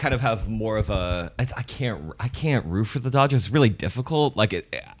 I kind of have more of a I can't root for the Dodgers. It's really difficult.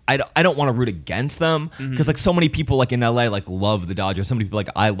 Like I don't want to root against them because like so many people like in LA like love the Dodgers. So many people like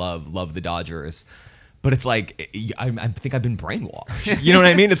I love the Dodgers. But it's like I think I've been brainwashed. You know what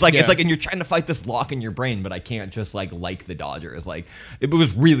I mean? It's like and you're trying to fight this lock in your brain, but I can't just like the Dodgers. Like it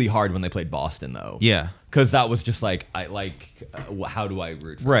was really hard when they played Boston though. Yeah, because that was just like how do I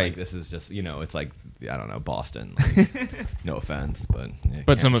root for? Right. Like, this is just it's like I don't know Boston. Like, no offense,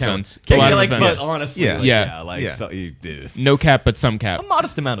 but some offense. A lot of like, offense. but honestly, So no cap, but some cap. A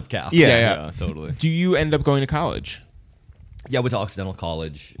modest amount of cap. Yeah, totally. Do you end up going to college? Yeah, I went to Occidental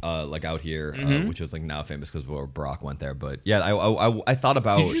College, like out here, which was like now famous because Barack went there. But yeah, I thought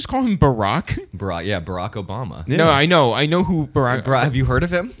about. Did you just call him Barack? Barack Obama. Yeah. No, I know who Barack. Have you heard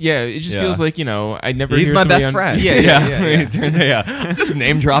of him? Yeah, it just feels like I never. He's my best friend. Yeah. Just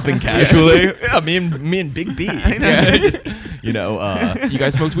name dropping casually. Yeah, me and Big B. You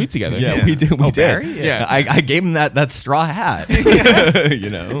guys smoked weed together. Yeah, we did. We did. Barry? Yeah, I gave him that straw hat.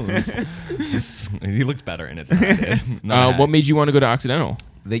 He looked better in it than I did. What made you want to go to Occidental?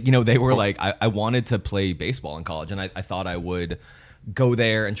 They were like, I wanted to play baseball in college, and I thought I would go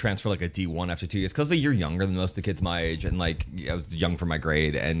there and transfer like a D1 after 2 years because you're younger than most of the kids my age, and like I was young for my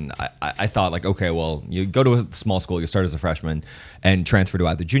grade, and I thought like, okay, well, you go to a small school, you start as a freshman, and transfer to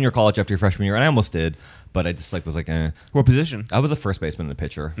either junior college after your freshman year, and I almost did, but I just like was like, What position? I was a first baseman and a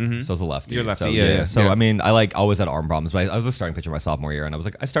pitcher, so I was a lefty. You're lefty, so, yeah. So I mean, I like always had arm problems, but I was a starting pitcher my sophomore year, and I was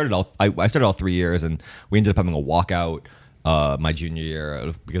like, I started all 3 years, and we ended up having a walkout my junior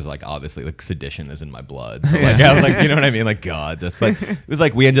year because like obviously like sedition is in my blood, so like I was like, you know what I mean, like God, but it was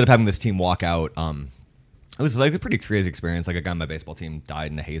like we ended up having this team walk out. It was like a pretty crazy experience. Like a guy on my baseball team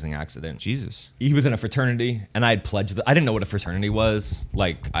died in a hazing accident. Jesus. He was in a fraternity, and I had pledged. I didn't know what a fraternity was.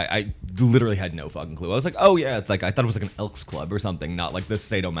 Like I literally had no fucking clue. I was like, oh yeah, it's like I thought it was like an Elks Club or something, not like this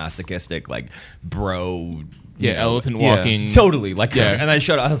sadomasochistic like bro. Elephant walking. Totally. Like, and I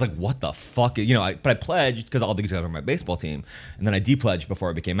showed up. I was like, what the fuck? But I pledged because all these guys were on my baseball team. And then I de-pledged before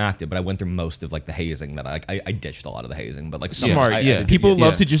I became active. But I went through most of like the hazing that I ditched a lot of the hazing. But like smart. People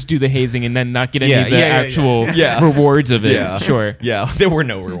love to just do the hazing and then not get any of the actual rewards of it. Yeah. Sure. Yeah. There were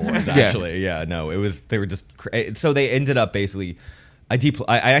no rewards actually. They were just, so they ended up basically,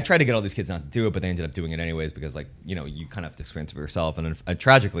 I tried to get all these kids not to do it, but they ended up doing it anyways because, like, you kind of have to experience it for yourself. And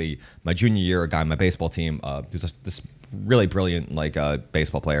tragically, my junior year, a guy on my baseball team, who's this really brilliant, like,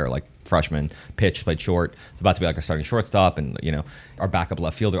 baseball player, like, freshman, played short. It's about to be, like, a starting shortstop. And, our backup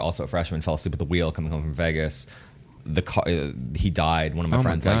left fielder, also a freshman, fell asleep at the wheel coming home from Vegas. He died. One of my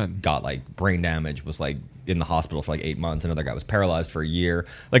friends got like brain damage, was like in the hospital for like 8 months. Another guy was paralyzed for a year.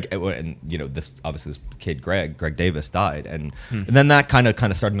 Like, and this kid Greg Davis died, and then that kind of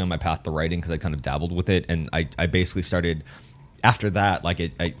started me on my path to writing because I kind of dabbled with it, and I basically started after that. Like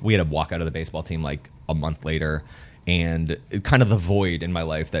we had to walk out of the baseball team like a month later. And kind of the void in my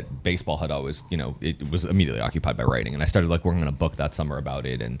life that baseball had always, it was immediately occupied by writing. And I started like working on a book that summer about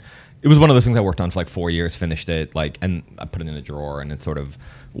it. And it was one of those things I worked on for like 4 years, finished it, like, and I put it in a drawer. And it's sort of,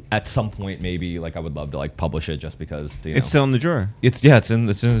 at some point, maybe like I would love to like publish it just because, it's still in the drawer. It's in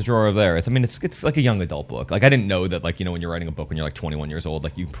the drawer over there. It's like a young adult book. Like I didn't know that like, when you're writing a book when you're like 21 years old,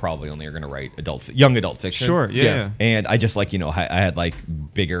 like you probably only are going to write young adult fiction. Sure. Yeah. And I just like, I had like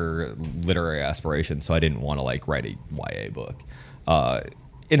bigger literary aspirations. So I didn't want to like write a YA book.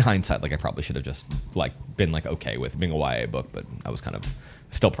 In hindsight, like I probably should have just like been like okay with being a YA book, but I was kind of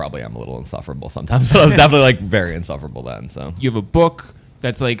still probably am a little insufferable sometimes, but I was definitely like very insufferable then. So you have a book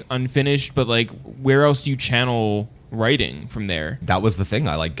that's like unfinished, but like where else do you channel writing from there? That was the thing.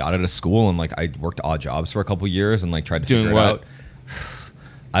 I like got out of school and like I worked odd jobs for a couple years and like tried to figure it out.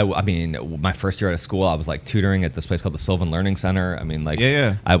 I mean, my first year out of school, I was like tutoring at this place called the Sylvan Learning Center. I mean, like,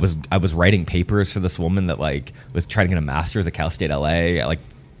 I was writing papers for this woman that like was trying to get a master's at Cal State LA. Like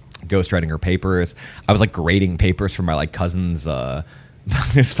ghostwriting her papers. I was like grading papers for my like cousins.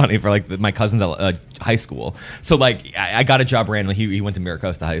 It's funny for like my cousins at high school. So like I got a job randomly. He went to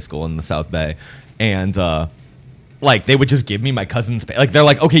Miracosta High School in the South Bay, and like they would just give me my cousin's like they're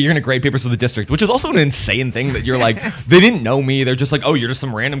like, okay, you're gonna grade papers for the district, which is also an insane thing that you're like they didn't know me. They're just like, oh, you're just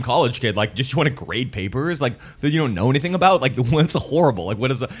some random college kid. Like, just you want to grade papers like that you don't know anything about. Like, that's horrible. Like,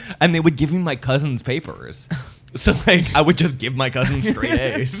 what is? And they would give me my cousin's papers. So like I would just give my cousin straight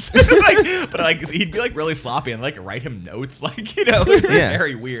A's, but like he'd be like really sloppy and like write him notes, like it was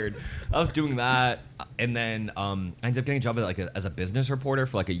very weird. I was doing that, and then I ended up getting a job as a business reporter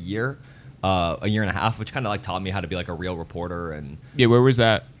for like a year and a half, which kind of like taught me how to be like a real reporter. And where was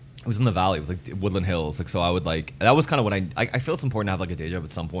that? It was in the Valley. It was like Woodland Hills. Like, so I would like that was kind of what I feel it's important to have like a day job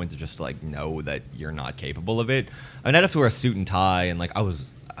at some point to just like know that you're not capable of it. I mean, I'd have to wear a suit and tie, and like I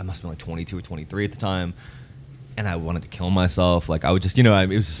must have been like 22 or 23 at the time. And I wanted to kill myself. Like I would just, it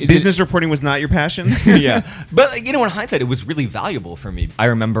was business reporting was not your passion. Yeah, but in hindsight, it was really valuable for me. I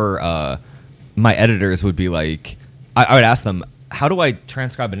remember my editors would be like, I would ask them, how do I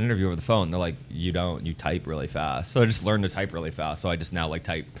transcribe an interview over the phone? They're like, you type really fast. So I just learned to type really fast. So I just now like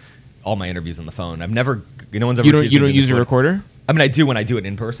type all my interviews on the phone. I've never, no one's ever. You don't use a recorder? I mean, I do when I do it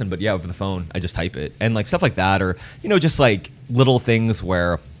in person, but yeah, over the phone, I just type it. And like stuff like that, or, just like little things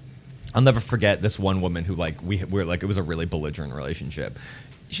where I'll never forget this one woman who like, we're like, it was a really belligerent relationship.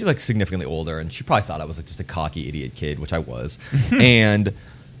 She's like significantly older, and she probably thought I was like just a cocky idiot kid, which I was. And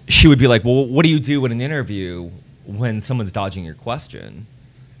she would be like, well, what do you do in an interview when someone's dodging your question?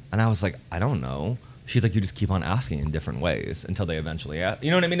 And I was like, I don't know. She's like, you just keep on asking in different ways until they eventually ask.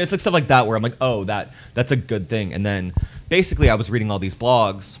 You know what I mean? It's like stuff like that where I'm like, oh, that's a good thing. And then basically I was reading all these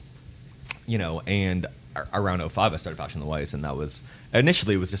blogs, and around 2005 I started Passion the Weiss, and that was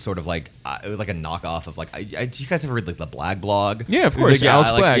initially it was just sort of like it was like a knockoff of like did you guys ever read like the Blag blog? Yeah, of course. Like,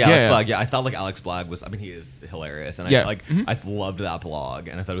 Alex Blag. Alex Blag. Yeah, I thought like Alex Blag was. I mean, he is hilarious, and I loved that blog,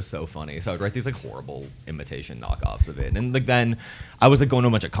 and I thought it was so funny. So I'd write these like horrible imitation knockoffs of it, and like then I was like going to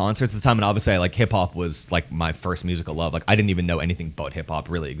a bunch of concerts at the time, and obviously like hip hop was like my first musical love. Like I didn't even know anything but hip hop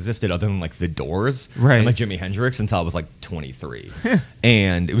really existed other than like the Doors and like Jimi Hendrix until I was like 23,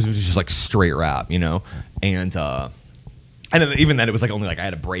 and it was just like straight rap, and then, even then, it was like only like I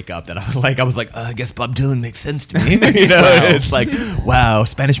had a breakup that I was like, I guess Bob Dylan makes sense to me. It's like, wow,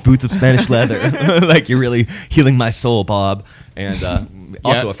 Spanish boots of Spanish leather. Like you're really healing my soul, Bob. And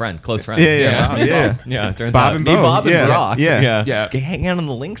also a friend, close friend. Yeah. Turns Bob out, and me, Bo. Bob and Rock. Yeah. Hang out on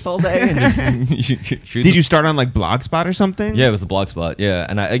the links all day. And just Did you start on like Blogspot or something? Yeah, it was a Blogspot. Yeah,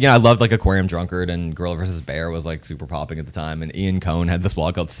 and I loved like Aquarium Drunkard, and Girl vs. Bear was like super popping at the time. And Ian Cohn had this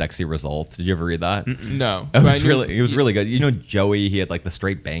blog called Sexy Results. Did you ever read that? No. It was really good. Joey, he had like the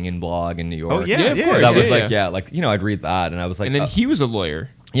Straight Bangin' blog in New York. Oh yeah, of course. That was I'd read that, and I was like, and then he was a lawyer.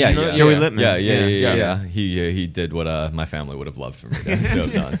 Yeah, Joey Lippman. Yeah. He did what my family would have loved for me to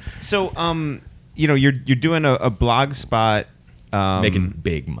have done. So, you're doing a blog spot, making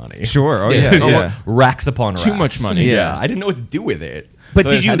big money. Sure. Oh Yeah. yeah. Racks upon racks. Too much money. Yeah. I didn't know what to do with it. But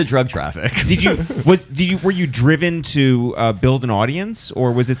so did I you had to drug traffic? Were you driven to build an audience,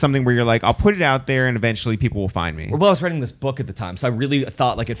 or was it something where you're like, I'll put it out there and eventually people will find me? Well, I was writing this book at the time, so I really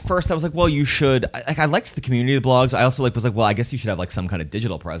thought like at first I was like, well, you should. I liked the community of the blogs. I also was like, well, I guess you should have like some kind of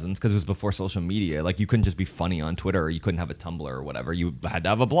digital presence because it was before social media. Like you couldn't just be funny on Twitter, or you couldn't have a Tumblr or whatever. You had to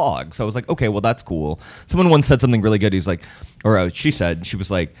have a blog. So I was like, okay, well that's cool. Someone once said something really good. He's like, she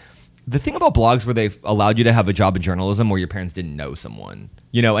was like, the thing about blogs where they've allowed you to have a job in journalism where your parents didn't know someone,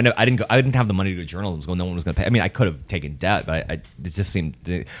 and I didn't have the money to do journalism school. No one was going to pay. I mean, I could have taken debt, but it just seemed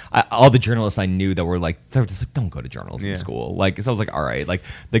all the journalists I knew that were like, they were just like, don't go to journalism school. Like, so I was like, all right, like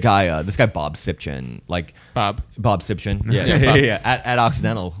the guy, this guy Bob Sipchin, like Bob Sipchin, at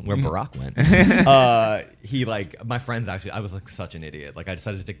Occidental where Barack went. He like my friends actually. I was like such an idiot. Like I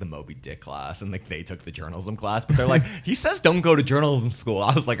decided to take the Moby Dick class, and like they took the journalism class. But they're like, he says don't go to journalism school.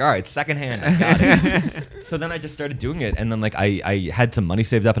 I was like, all right, secondhand. I got it. So then I just started doing it, and then like I had some money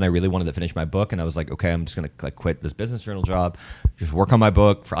saved up, and I really wanted to finish my book, and I was like, okay, I'm just gonna like quit this business journal job, just work on my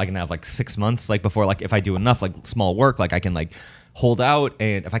book for I can have like 6 months, like before like if I do enough like small work, like I can like hold out,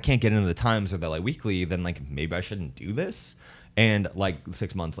 and if I can't get into the Times or the like weekly, then like maybe I shouldn't do this. And like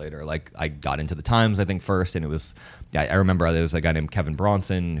 6 months later, like I got into the Times, I think first, and it was, I remember there was a guy named Kevin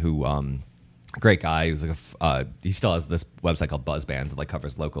Bronson who, great guy. He was like he still has this website called Buzz Bands that like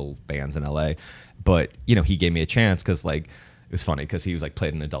covers local bands in LA. But he gave me a chance because like it was funny because he was like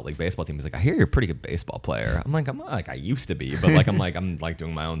played an adult league baseball team. He's like, I hear you're a pretty good baseball player. I'm like I used to be, but like I'm like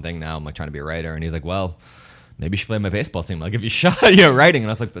doing my own thing now. I'm like trying to be a writer, and he's like, well, maybe you should play my baseball team. I'll give you a shot, writing. And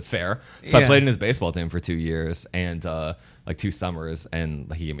I was like, that's fair. So I played in his baseball team for 2 years and like 2 summers,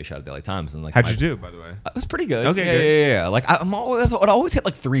 and he gave me a shot at the LA Times. And like, how'd you do, by the way? It was pretty good. Okay, yeah. Like I'd always hit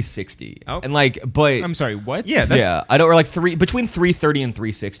like 360. Oh. And like, but I'm sorry, what? Yeah, I don't, or like between 330 and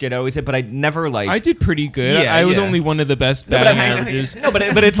 360. I'd always hit, but I never like. I did pretty good. Yeah, I was only one of the best batting averages. No, but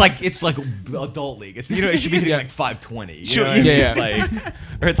it's like adult league. It's it should be hitting like 520. Sure. It's like,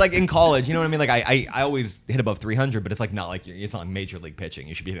 or it's like in college. You know what I mean? Like I always hit above 300, but it's like not like it's not like major league pitching.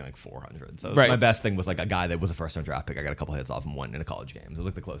 You should be hitting like 400. So my best thing was like a guy that was a first round draft pick. I got a couple hits off him one in a college game. It was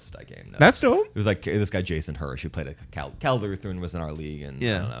like the closest I came. That's dope. It was like this guy Jason Hirsch who played at Cal Lutheran, was in our league, and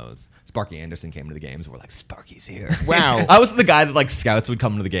I don't know. Sparky Anderson came to the games. And we're like, Sparky's here. Wow. I was the guy that like scouts would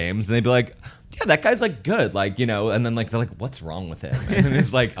come to the games, and they'd be like, yeah, that guy's like good, like, you know, and then like they're like, what's wrong with him? And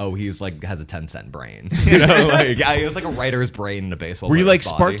it's like, oh, he's like has a 10-cent brain, you know, like yeah, he was like a writer's brain in a baseball. Were you like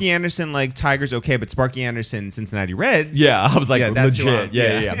body. Sparky Anderson, like Tigers okay, but Sparky Anderson, Cincinnati Reds? Yeah, I was like that's who I'm- legit.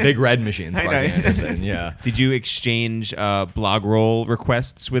 Yeah, big red machine, I know. Sparky Anderson. Yeah. Did you exchange blog roll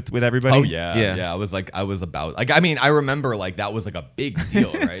requests with everybody? Oh yeah. I was about like, I mean, I remember like that was like a big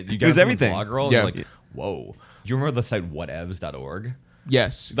deal, right? You was on everything. Blog roll, Yeah. and you're like, whoa. Do you remember the site whatevs.org?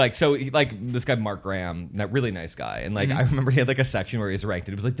 Yes. Like, so like this guy Mark Graham, that really nice guy, and like I remember he had like a section where he was ranked,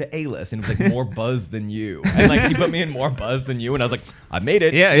 and it was like the A-list, and it was like more buzz than you, and like he put me in more buzz than you, and I was like, I made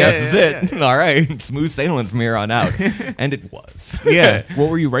it. This is it. All right, smooth sailing from here on out, and it was. Yeah. What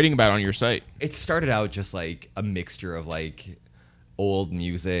were you writing about on your site? It started out just like a mixture of like old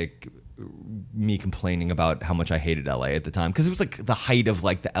music, me complaining about how much I hated LA at the time, because it was like the height of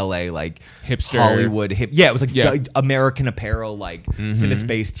like the LA like Hipster. Hollywood hip. Yeah, it was like Yeah. American Apparel, like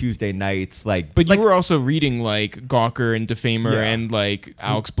Cinespace Tuesday nights, like. But like, you were also reading like Gawker and Defamer Yeah. and like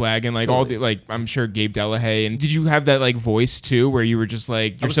Alex Blagg and like all the like I'm sure Gabe Delahaye. And did you have that like voice too, where you were just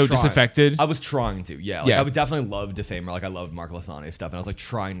like I you're was so trying. disaffected? I was trying to, yeah. Like, Yeah. I would definitely love Defamer. Like I loved Mark Lassagne stuff, and I was like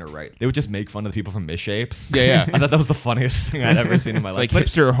trying to write. They would just make fun of the people from Misshapes. Yeah. I thought that was the funniest thing I'd ever seen in my life. like But-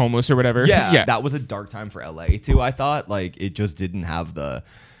 hipster or homeless or whatever. Yeah, that was a dark time for LA too. I thought like it just didn't have the,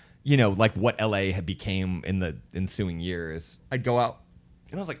 you know, like what LA had became in the ensuing years. I'd go out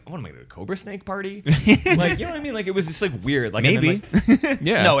and I was like, I want to make it a Cobra Snake party. Like, you know what I mean? Like it was just like weird. Like and Maybe. then, like,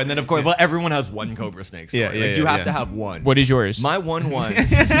 Yeah. no, and then of course, well, everyone has one Cobra Snake story. Yeah, like you have yeah. to have one. What is yours? My one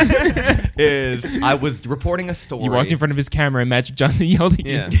is I was reporting a story. You walked in front of his camera and Magic Johnson yelled at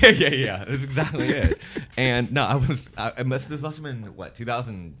you. Yeah. yeah. That's exactly it. And no, this must have been what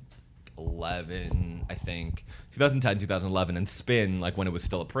 2011, I think 2010, 2011, and Spin, like when it was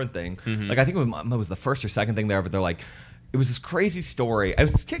still a print thing. Like I think it was the first or second thing there, but they're like. It was this crazy story.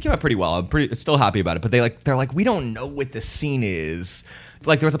 It came out pretty well. I'm still happy about it. But they're like, we don't know what the scene is.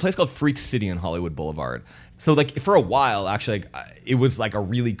 Like there was a place called Freak City on Hollywood Boulevard. So like for a while, actually, like, it was like a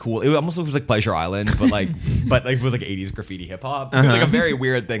really cool. It almost was like Pleasure Island, but like it was like 80s graffiti hip hop. It was like a very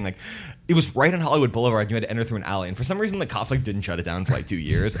weird thing. Like it was right on Hollywood Boulevard. You had to enter through an alley, and for some reason the cops like didn't shut it down for like 2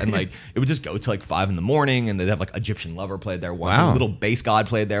 years. And like it would just go to like 5 a.m, and they'd have like Egyptian Lover played there once. Wow. And Little Bass God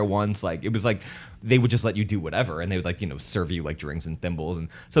played there once. Like it was like. They would just let you do whatever, and they would like, you know, serve you like drinks and thimbles, and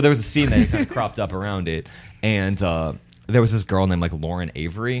so there was a scene that kind of cropped up around it, and there was this girl named like Lauren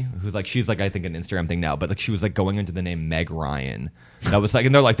Avery, who's like she's like I think an Instagram thing now, but like she was like going into the name Meg Ryan. That was like,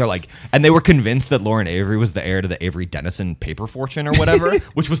 and they're like, and they were convinced that Lauren Avery was the heir to the Avery Dennison paper fortune or whatever,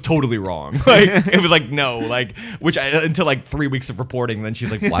 which was totally wrong. Like it was like no, like until like 3 weeks of reporting, and then she's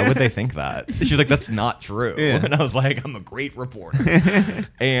like, why would they think that? She's like, that's not true. Yeah. And I was like, I'm a great reporter.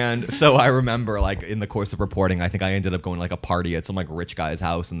 And so I remember like in the course of reporting, I think I ended up going to like a party at some like rich guy's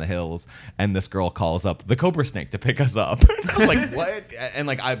house in the hills, and this girl calls up the Cobra Snake to pick us up. I was like, what? And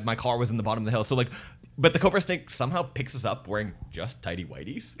like my car was in the bottom of the hill, so like. But the Cobra Snake somehow picks us up wearing just tidy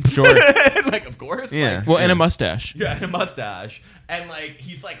whities. Sure. Like, of course. Yeah. Like, Well, and a mustache. yeah, and a mustache. And, like,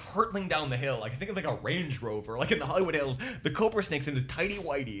 he's, like, hurtling down the hill. Like, I think of, like, a Range Rover. Like, in the Hollywood Hills, the Cobra Snake's in his tidy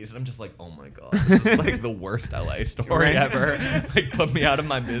whities. And I'm just like, oh, my God. This is, like, the worst LA story Right. ever. Like, put me out of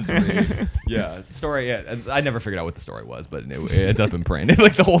my misery. Yeah, it's a story. Yeah, and I never figured out what the story was, but it ended up in print.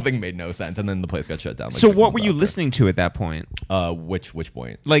 Like, the whole thing made no sense. And then the place got shut down. Like, So 6 what months were you after. listening to at that point? Which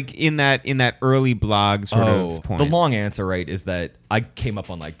point? Like in that early blog sort of point. The long answer, right, is that I came up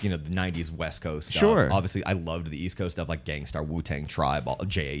on like, you know, the 90s West Coast stuff. Sure. Obviously, I loved the East Coast stuff like Gangstar, Wu-Tang, Tribe,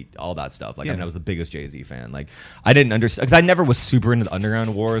 J8, all that stuff. Like, Yeah. I mean, I was the biggest Jay-Z fan. Like, I didn't understand, because I never was super into the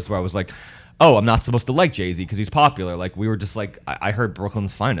underground wars where I was like, oh, I'm not supposed to like Jay-Z because he's popular. Like, we were just like, I heard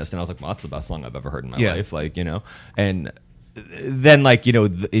Brooklyn's Finest, and I was like, well, that's the best song I've ever heard in my Yeah. life. Like, you know, and then like, you know,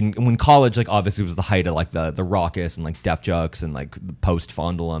 when college, like obviously was the height of like the raucous and like Def Jux and like post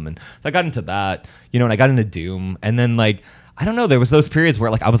Fondulum, and so I got into that, you know, and I got into Doom, and then like I don't know, there was those periods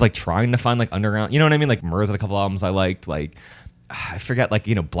where like I was like trying to find like underground, you know what I mean, like Murs had a couple albums I liked, like I forget, like,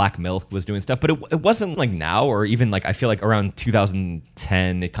 you know, Black Milk was doing stuff, but it wasn't like now, or even like I feel like around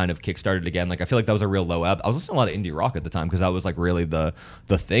 2010 it kind of kickstarted again. Like I feel like that was a real low ebb. I was listening to a lot of indie rock at the time because that was like really the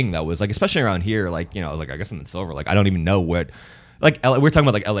thing that was like, especially around here, like, you know, I was like, I guess I'm in Silver, like I don't even know what. Like we're talking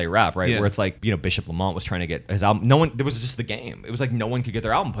about like LA rap, right? Yeah. Where it's like, you know, Bishop Lamont was trying to get his album. No one, there was just the game. It was like no one could get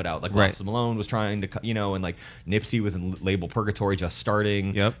their album put out. Like Right. Russell Malone was trying to, you know, and like Nipsey was in label Purgatory just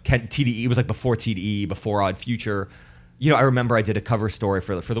starting. Yep. TDE was like before TDE, before Odd Future. You know, I remember I did a cover story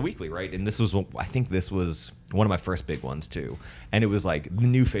for the Weekly, right? And this was, I think this was one of my first big ones too. And it was like the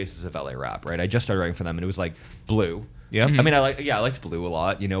new faces of LA rap, right? I just started writing for them, and it was like Blue. Yep. I mean, I liked Blue a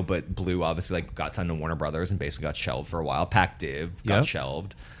lot, you know, but Blue obviously like got signed to Warner Brothers and basically got shelved for a while. Pac Div got Yep.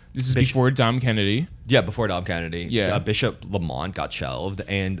 shelved. This is before Dom Kennedy. Yeah, before Dom Kennedy. Yeah. Bishop Lamont got shelved,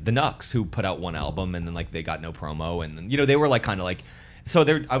 and the Knucks, who put out one album, and then like they got no promo, and then they were like kind of like. So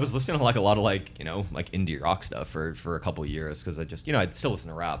I was listening to like a lot of like like indie rock stuff for a couple of years because I just I'd still listen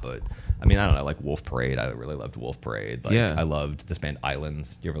to rap, but I mean I don't know, like Wolf Parade. I really loved Wolf Parade. Like I loved this band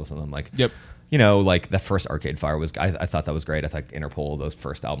Islands. You ever listen to them? Like Yep. Like that first Arcade Fire was I thought that was great. I thought Interpol, those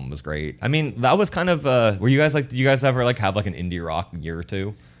first album was great. I mean that was kind of were you guys like, do you guys ever like have like an indie rock year or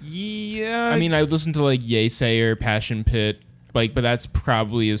two? Yeah. I mean I listened to like Yesayer, Passion Pit, like, but that's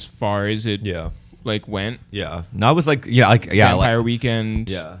probably as far as it like went. Yeah. No, I was like Vampire Weekend.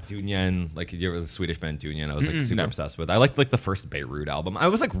 Yeah, Dunyan, like you ever the Swedish band Dunyan, I was like super obsessed with. I liked like the first Beirut album. I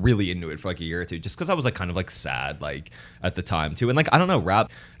was like really into it for like a year or two, just because I was like kind of like sad like at the time too. And like I don't know, rap.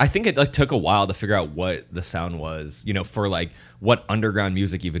 I think it like took a while to figure out what the sound was, for like what underground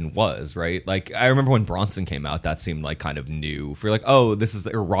music even was, right? Like I remember when Bronson came out, that seemed like kind of new. For like, oh, this is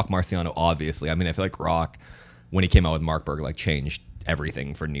or Rock Marciano, obviously. I mean, I feel like Rock when he came out with Mark Berg like changed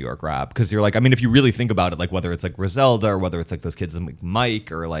everything for New York rap, because you're like, I mean, if you really think about it, like whether it's like Griselda or whether it's like those kids like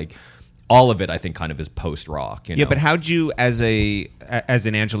Mike or like all of it, I think kind of is post rock. Yeah, but how'd you as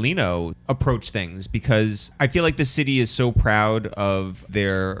an Angelino approach things? Because I feel like the city is so proud of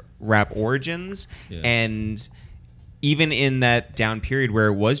their rap origins, and even in that down period where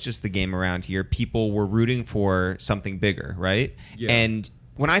it was just the game around here, people were rooting for something bigger, right? Yeah. And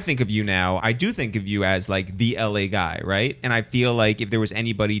when I think of you now, I do think of you as like the LA guy, right? And I feel like if there was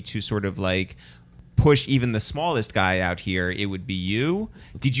anybody to sort of like push even the smallest guy out here, it would be you.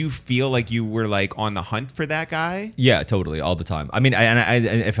 Did you feel like you were like on the hunt for that guy? Yeah, totally, all the time. I mean, I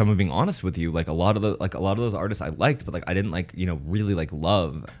if I'm being honest with you, like a lot of those artists I liked, but like I didn't like really like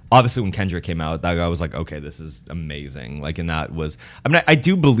love. Obviously, when Kendrick came out, that guy was like, okay, this is amazing. Like, and that was, I mean, I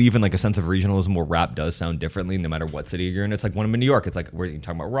do believe in like a sense of regionalism where rap does sound differently no matter what city you're in. It's like when I'm in New York, it's like we're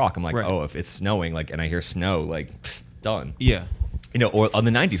talking about rock. I'm like, oh, if it's snowing, like, and I hear snow, like, done. Yeah. Or on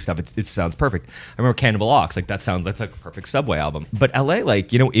the 90s stuff, it sounds perfect. I remember Cannibal Ox, like that's like a perfect Subway album. But LA,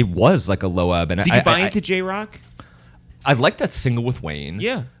 like, it was like a low ebb. And did you buy into J-Rock? I liked that single with Wayne.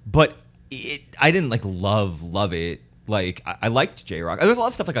 Yeah. But I didn't like love it. Like I liked J-Rock. There's a lot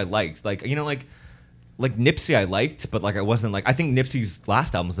of stuff like I liked. Like, like Nipsey I liked, but like I wasn't like, I think Nipsey's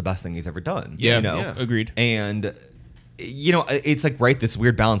last album was the best thing he's ever done. Yeah, agreed. And it's like this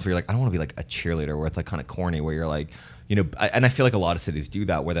weird balance where you're like, I don't want to be like a cheerleader where it's like kind of corny where you're like, and I feel like a lot of cities do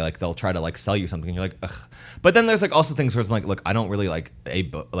that where they'll try to like sell you something and you're like, ugh. But then there's like also things where it's like, look, I don't really like a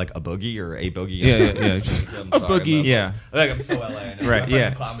boogie or a boogie. Yeah. A boogie. Yeah. Like I'm so LA. And right.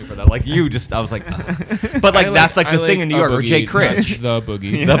 Yeah. Clown me for that. Like I was like, ugh. But like that's like the thing in New York where Jay Critch. The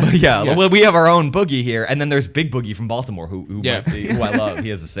boogie. Yeah. Well, we have our own boogie here, and then there's Big Boogie from Baltimore who I love. He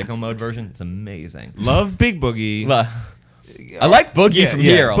has a sicko mode version. It's amazing. Love Big Boogie. I like Boogie from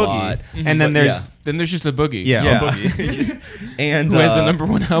here a Boogie. lot. Mm-hmm. And then there's just a Boogie. Yeah. Boogie. And who has the number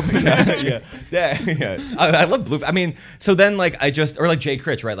one album? yeah. I love Blue. I mean, so then like or like Jay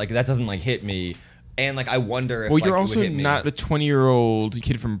Critch, right? Like that doesn't like hit me. And like I wonder if you're also not a 20-year-old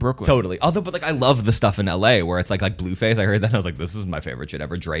kid from Brooklyn. Totally. Although, but like I love the stuff in LA where it's like Blueface. I heard that and I was like, this is my favorite shit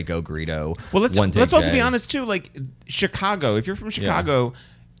ever. Draco, Greedo. Well, let's also be honest too. Like Chicago, if you're from Chicago.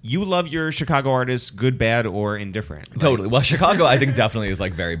 You love your Chicago artists, good, bad, or indifferent. Like, totally. Well, Chicago, I think definitely is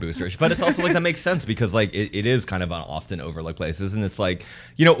like very boosterish, but it's also like that makes sense because like it is kind of on often overlooked places, and it's like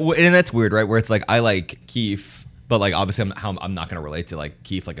and that's weird, right? Where it's like I like Keith, but like obviously I'm not gonna relate to like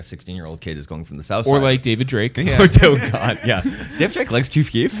Keith, like a 16-year-old kid is going from the South Side, or like David Drake. Yeah. Oh God, yeah. David Drake likes Chief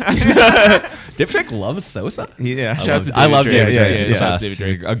Keef. David Drake loves Sosa. Yeah, I love David Drake. Yeah, David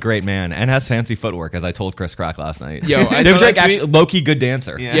Drake. A great man and has fancy footwork, as I told Chris Crack last night. Yo, David Drake actually low-key good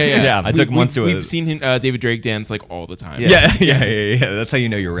dancer. Yeah. I took him once to We've seen him, David Drake dance like all the time. Yeah. That's how you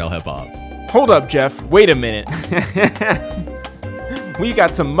know you're real hip hop. Hold up, Jeff. Wait a minute. We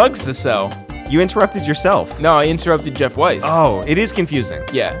got some mugs to sell. You interrupted yourself. No, I interrupted Jeff Weiss. Oh, it is confusing.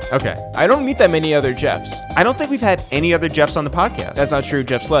 Yeah. Okay. I don't meet that many other Jeffs. I don't think we've had any other Jeffs on the podcast. That's not true.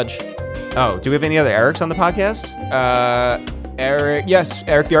 Jeff Sledge. Oh, do we have any other Erics on the podcast? Eric. Yes,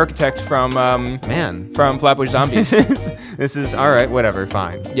 Eric the Architect from from Flatbush Zombies. This is all right. Whatever.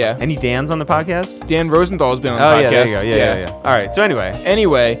 Fine. Yeah. Any Dans on the podcast? Dan Rosenthal's been on the podcast. podcast. Yeah, there you go. Yeah. All right. So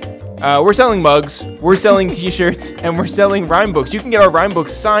anyway. We're selling mugs, we're selling T-shirts, and we're selling rhyme books. You can get our rhyme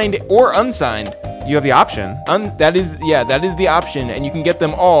books signed or unsigned. You have the option. That is the option, and you can get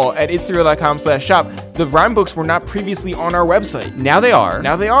them all at itsthereal.com/shop. The rhyme books were not previously on our website. Now they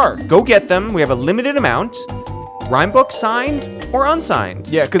are. Go get them. We have a limited amount. Rhyme book signed or unsigned.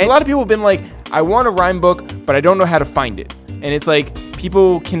 Yeah, because a lot of people have been like, I want a rhyme book, but I don't know how to find it. And it's like,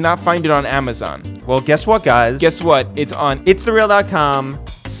 people cannot find it on Amazon. Well, guess what, guys? Guess what? It's on itsthereal.com/shop.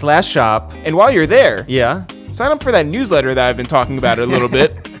 /shop. And while you're there, Yeah. sign up for that newsletter that I've been talking about a little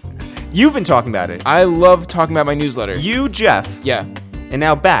bit. You've been talking about it. I love talking about my newsletter. You, Jeff. Yeah. And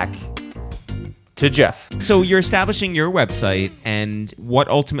now back to Jeff. So you're establishing your website, and what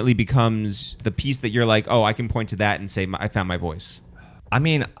ultimately becomes the piece that you're like, oh, I can point to that and say, I found my voice. I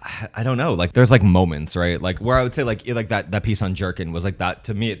mean, I don't know. Like, there's like moments, right? Like where I would say like that piece on Jerkin was like that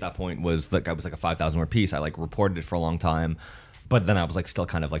to me at that point was like I was like a 5,000 word piece. I like reported it for a long time, but then I was like still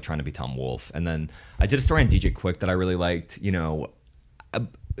kind of like trying to be Tom Wolfe. And then I did a story on DJ Quick that I really liked. You know,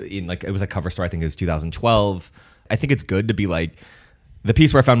 in like it was a cover story. I think it was 2012. I think it's good to be like. The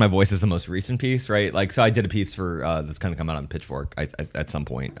piece where I found my voice is the most recent piece, right? Like, so I did a piece for that's going to come out on Pitchfork at some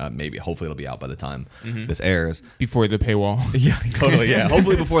point. Maybe, hopefully, it'll be out by the time this airs. Before the paywall. Yeah, totally. Yeah,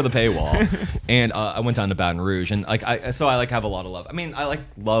 hopefully before the paywall. And I went down to Baton Rouge, and like I like have a lot of love. I mean, I like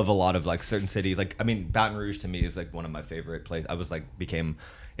love a lot of like certain cities. Like, I mean, Baton Rouge to me is like one of my favorite places. I was like became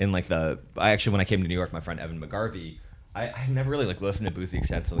in like I actually when I came to New York, my friend Evan McGarvey. I never really like listened to Boozy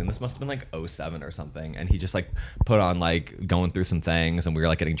extensively, and this must have been like 07 or something. And he just like put on like going through some things, and we were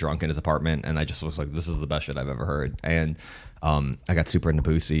like getting drunk in his apartment, and I just was like, this is the best shit I've ever heard. And I got super into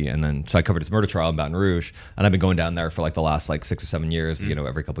Boozy, and then so I covered his murder trial in Baton Rouge, and I've been going down there for like the last like 6 or 7 years, you know,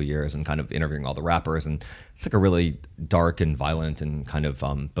 every couple of years, and kind of interviewing all the rappers. And it's like a really dark and violent and kind of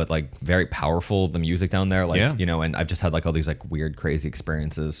but like very powerful, the music down there, like you know. And I've just had like all these like weird crazy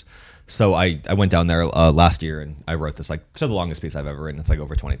experiences. So I went down there last year, and I wrote this like the longest piece I've ever written. It's like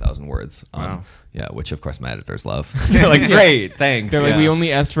over 20,000 words. Wow. Yeah, which of course my editors love. They're like, great, thanks. They're like, we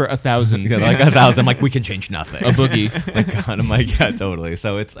only asked for 1,000. Yeah, like 1,000. I'm like, we can change nothing. A boogie. Like, God, I'm like, yeah, totally.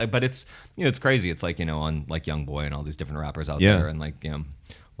 So it's, but it's, you know, it's crazy. It's like, you know, on like Young Boy and all these different rappers out there, and like, you know,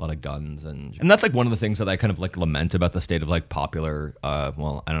 a lot of guns and that's like one of the things that I kind of like lament about the state of like popular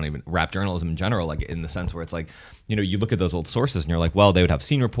well, I don't even rap journalism in general, like in the sense where it's like, you know, you look at those old sources and you're like, well, they would have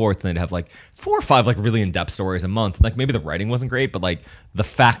scene reports and they'd have like 4 or 5 like really in-depth stories a month, and like maybe the writing wasn't great, but like the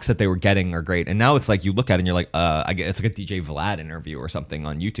facts that they were getting are great. And now it's like you look at it and you're like I get it's like a DJ Vlad interview or something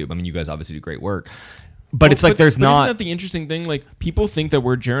on YouTube. I mean, you guys obviously do great work. But it's like there's not. Isn't that the interesting thing? Like people think that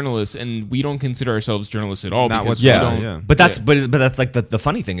we're journalists, and we don't consider ourselves journalists at all. Not because whatsoever, we don't, yeah. But that's like the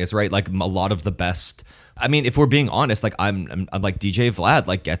funny thing is, right? Like a lot of the best. I mean, if we're being honest, like I'm like DJ Vlad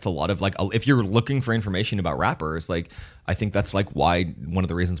like gets a lot of like if you're looking for information about rappers, like I think that's like why one of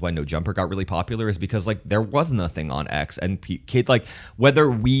the reasons why No Jumper got really popular is because like there was nothing on X, and kids like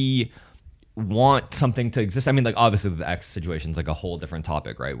whether we want something to exist. I mean, like obviously the X situation is like a whole different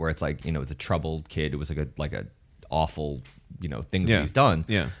topic, right? Where it's like, you know, it's a troubled kid. It was like a awful, you know, things that he's done.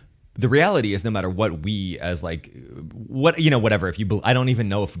 Yeah. The reality is, no matter what we as like what, you know, whatever. If you, I don't even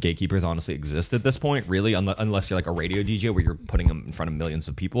know if gatekeepers honestly exist at this point, really, unless you're like a radio DJ where you're putting them in front of millions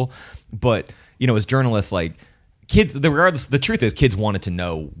of people. But you know, as journalists, like kids, the truth is, kids wanted to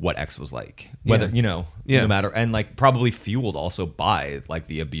know what X was like, whether you know, no matter, and like probably fueled also by like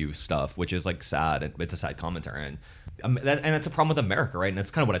the abuse stuff, which is like sad. It's a sad commentary, and that's a problem with America, right? And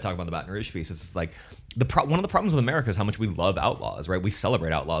that's kind of what I talk about in the Baton Rouge piece. It's like one of the problems with America is how much we love outlaws, right? We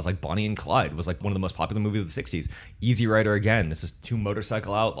celebrate outlaws. Like Bonnie and Clyde was like one of the most popular movies of the 60s. Easy Rider again. This is 2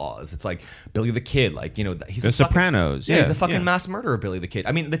 motorcycle outlaws. It's like Billy the Kid. Like, you know, he's The Sopranos. He's a fucking mass murderer, Billy the Kid.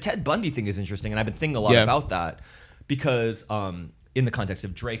 I mean, the Ted Bundy thing is interesting, and I've been thinking a lot about that because in the context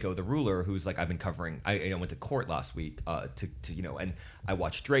of Draco, the ruler, who's like I've been covering. I went to court last week to you know, and I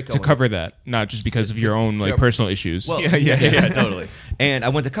watched Draco to cover that, not just because of your own like personal issues. Well, yeah, totally. And I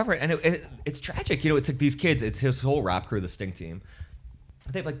went to cover it, and it's tragic. You know, it's like these kids. It's his whole rap crew, the Sting team.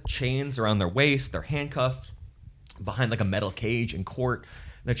 They have like chains around their waist. They're handcuffed behind like a metal cage in court.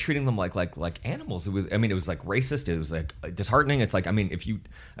 They're treating them like animals. It was like racist. It was like disheartening. It's like, I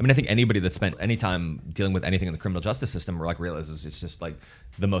think anybody that spent any time dealing with anything in the criminal justice system realizes it's just like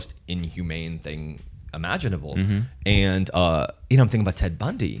the most inhumane thing imaginable. And you know, I'm thinking about Ted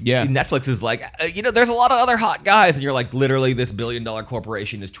Bundy. Yeah, Netflix is like, you know, there's a lot of other hot guys, and you're like, literally, this $1 billion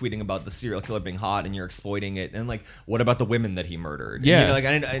corporation is tweeting about the serial killer being hot, and you're exploiting it. And like, what about the women that he murdered? Yeah, and,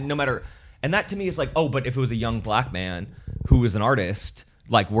 you know, like no matter. And that to me is like, oh, but if it was a young black man who was an artist,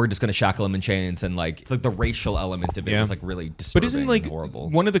 like we're just gonna shackle him in chains, and like the racial element of it was like really disturbing. But isn't like and horrible.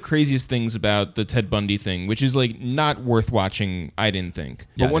 One of the craziest things about the Ted Bundy thing, which is like not worth watching, I didn't think.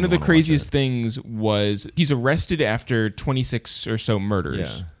 Yeah, but one of the craziest things was he's arrested after 26 or so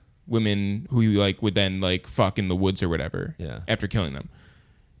murders. Yeah. Women who like would then like fuck in the woods or whatever. Yeah. After killing them,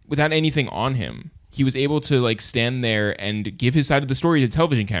 without anything on him, he was able to like stand there and give his side of the story to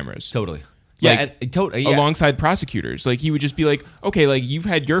television cameras. Totally. Yeah, totally. Yeah. Alongside prosecutors. Like, he would just be like, okay, like, you've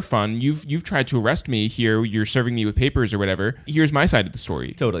had your fun. You've tried to arrest me here. You're serving me with papers or whatever. Here's my side of the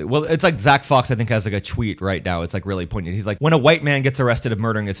story. Totally. Well, it's like Zach Fox, I think, has like a tweet right now. It's like really poignant. He's like, when a white man gets arrested of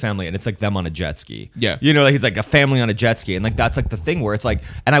murdering his family, and it's like them on a jet ski. Yeah. You know, like it's like a family on a jet ski. And like that's like the thing where it's like,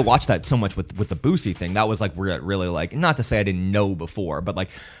 and I watched that so much with the Boosie thing. That was like really like, not to say I didn't know before, but like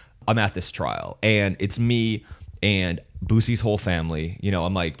I'm at this trial and it's me and Boosie's whole family. You know,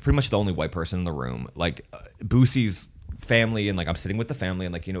 I'm like pretty much the only white person in the room. Like Boosie's family, and like I'm sitting with the family,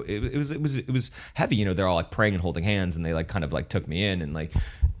 and like, you know, it was heavy. You know, they're all like praying and holding hands, and they like kind of like took me in, and like,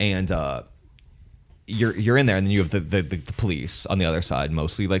 and you're in there, and then you have the police on the other side,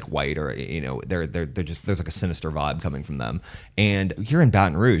 mostly like white, or you know, they're just, there's like a sinister vibe coming from them. And you're in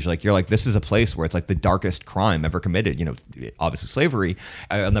Baton Rouge, like you're like, this is a place where it's like the darkest crime ever committed. You know, obviously slavery.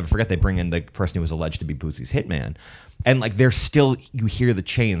 I'll never forget, they bring in the person who was alleged to be Boosie's hitman, and like they're still, you hear the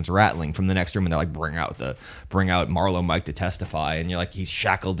chains rattling from the next room, and they're like, bring out Marlo Mike to testify, and you're like, he's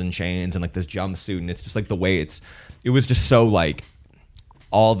shackled in chains and like this jumpsuit, and it's just like the way it was just so like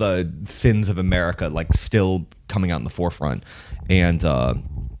all the sins of America like still coming out in the forefront. And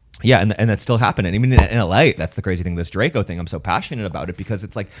yeah, and that's still happening. I mean, in LA, that's the crazy thing. This Draco thing, I'm so passionate about it because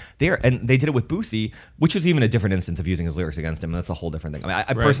it's like and they did it with Boosie, which was even a different instance of using his lyrics against him. And that's a whole different thing. I mean,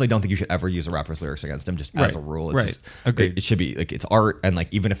 I personally don't think you should ever use a rapper's lyrics against him, just as a rule. It's just, it should be like, it's art, and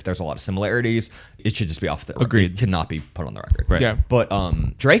like even if there's a lot of similarities, it should just be off the record. It cannot be put on the record. Right. Yeah. But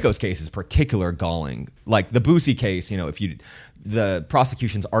Draco's case is particular galling. Like the Boosie case, you know, the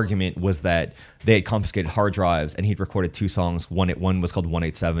prosecution's argument was that they had confiscated hard drives and he'd recorded two songs. One was called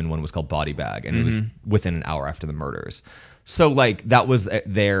 187, one was called Body Bag, and it was within an hour after the murders. So like that was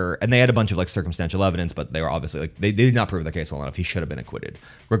their, and they had a bunch of like circumstantial evidence, but they were obviously like they did not prove their case well enough. He should have been acquitted,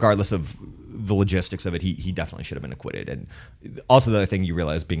 regardless of the logistics of it. He definitely should have been acquitted. And also the other thing you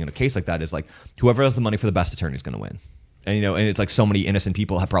realize being in a case like that is like whoever has the money for the best attorney is going to win. And, you know, and it's like so many innocent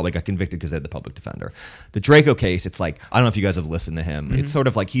people have probably got convicted because they had the public defender. The Draco case, it's like, I don't know if you guys have listened to him. It's sort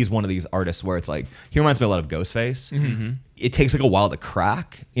of like he's one of these artists where it's like, he reminds me a lot of Ghostface. It takes like a while to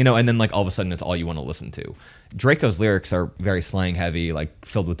crack, you know, and then like all of a sudden it's all you want to listen to. Draco's lyrics are very slang heavy, like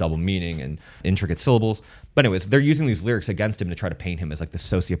filled with double meaning and intricate syllables. But anyways, they're using these lyrics against him to try to paint him as like the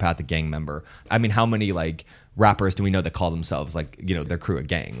sociopathic gang member. I mean, how many like rappers do we know that call themselves like, you know, their crew a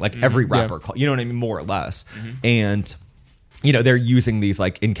gang? Like every rapper, you know what I mean? More or less. And you know, they're using these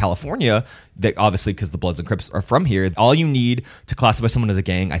like in California, that obviously because the Bloods and Crips are from here, all you need to classify someone as a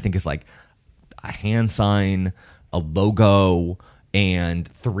gang, I think, is like a hand sign, a logo, and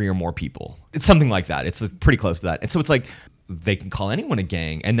 3 or more people. It's something like that. It's pretty close to that. And so it's like they can call anyone a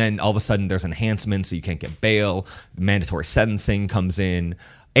gang, and then all of a sudden there's enhancements, so you can't get bail. Mandatory sentencing comes in.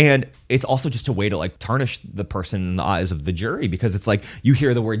 And it's also just a way to like tarnish the person in the eyes of the jury, because it's like you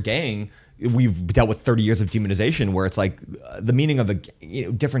hear the word gang. We've dealt with 30 years of demonization where it's like the meaning of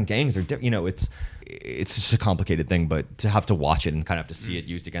different gangs are, you know, it's just a complicated thing, but to have to watch it and kind of have to see it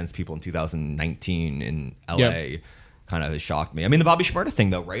used against people in 2019 in LA kind of has shocked me. I mean, the Bobby Shmurda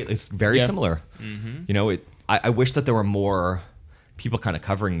thing though, right? It's very similar. You know, I wish that there were more people kind of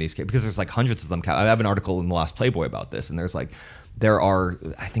covering these cases, because there's like hundreds of them. I have an article in the last Playboy about this, and there's like, there are,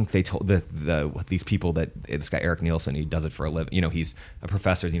 I think they told these people that this guy Eric Nielsen, he does it for a living. You know, he's a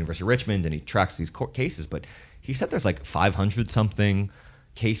professor at the University of Richmond, and he tracks these court cases. But he said there's like 500 something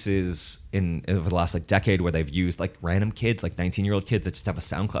cases in over the last like decade where they've used like random kids, like 19-year-old kids that just have a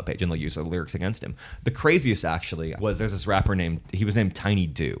SoundCloud page, and they'll use their lyrics against him. The craziest actually was there's this rapper named Tiny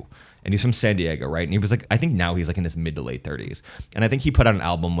Do. And he's from San Diego, right? And he was like, I think now he's like in his mid to late 30s. And I think he put out an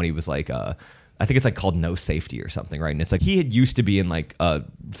album when he was like, I think it's like called No Safety or something, right? And it's like he had used to be in like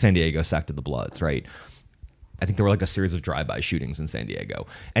San Diego sect of the Bloods, right? I think there were like a series of drive-by shootings in San Diego.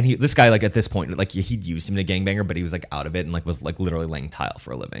 And this guy, like at this point, like he'd used him in a gangbanger, but he was like out of it and like was like literally laying tile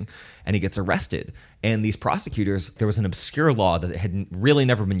for a living. And he gets arrested. And these prosecutors, there was an obscure law that had really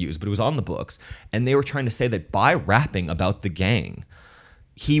never been used, but it was on the books. And they were trying to say that by rapping about the gang,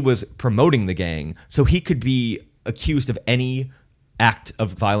 he was promoting the gang, so he could be accused of any act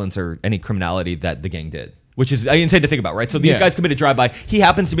of violence or any criminality that the gang did. Which is insane to think about, right? So these guys committed drive-by. He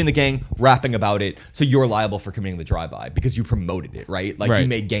happens to be in the gang rapping about it, so you're liable for committing the drive-by because you promoted it, right? Like you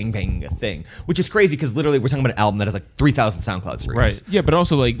made gangbanging a thing, which is crazy because literally we're talking about an album that has like 3,000 SoundCloud streams. Right. Yeah, but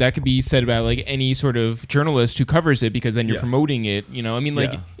also like that could be said about like any sort of journalist who covers it, because then you're promoting it. You know, I mean,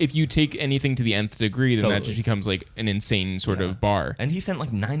 like if you take anything to the nth degree, then that just becomes like an insane sort of bar. And he spent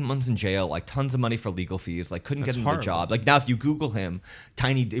like 9 months in jail, like tons of money for legal fees, like couldn't get into the job. Like now, if you Google him,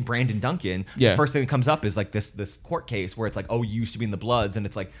 Brandon Duncan, the first thing that comes up is like this court case where it's like, oh, you used to be in the Bloods, and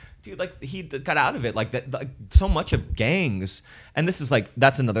it's like dude, like he got out of it. Like that, like, so much of gangs, and this is like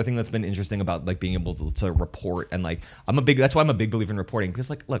that's another thing that's been interesting about like being able to report. And like that's why I'm a big believer in reporting, because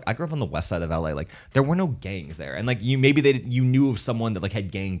like look, I grew up on the west side of LA. Like there were no gangs there, and like you knew of someone that like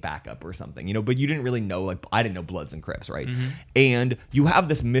had gang backup or something, you know, but you didn't really know. Like I didn't know Bloods and Crips, right? And you have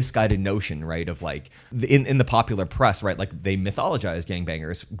this misguided notion, right, of like in the popular press, right, like they mythologize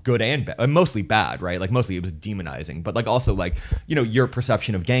gangbangers, good and bad, mostly bad, right? Like mostly it was demonizing, but like also like, you know, your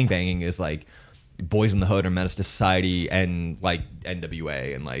perception of gangbanging is like Boys in the Hood or Menace to Society and like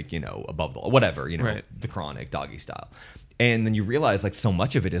NWA and like, you know, Above the Law, whatever, you know, right. The Chronic, Doggy Style. And then you realize like so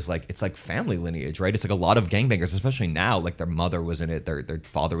much of it is like, it's like family lineage, right? It's like a lot of gangbangers, especially now, like their mother was in it, their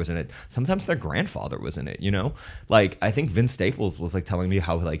father was in it, sometimes their grandfather was in it, you know? Like I think Vince Staples was like telling me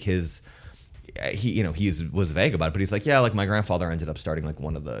how like he was vague about it, but he's like, yeah, like my grandfather ended up starting like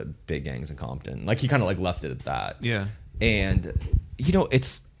one of the big gangs in Compton. Like he kind of like left it at that. Yeah. And you know,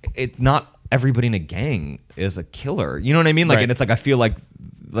 it's not everybody in a gang is a killer. You know what I mean? Like, Right. and it's like I feel like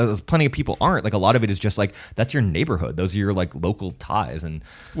there's plenty of people aren't. Like a lot of it is just like that's your neighborhood. Those are your like local ties. And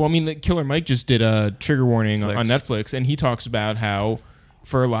Well, I mean, the Killer Mike just did a trigger warning on Netflix, and he talks about how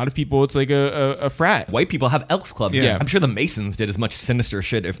for a lot of people it's like a frat. white people have Elks clubs. Yeah. I'm sure the Masons did as much sinister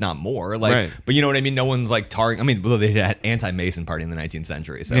shit, if not more. Like, Right. but you know what I mean? No one's like targeting. I mean, well, they had anti-Mason party in the 19th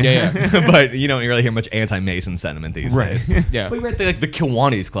century. So. Yeah. But you don't really hear much anti-Mason sentiment these days. Yeah. But you're at the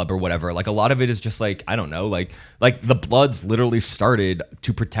Kiwanis Club or whatever. Like a lot of it is just like, I don't know, like the Bloods literally started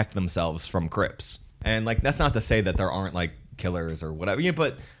to protect themselves from Crips. And like, that's not to say that there aren't like killers or whatever,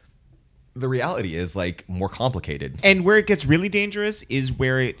 but the reality is like more complicated. And where it gets really dangerous is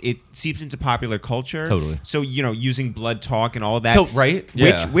where it seeps into popular culture. Totally. So, you know, using blood talk and all that. Right?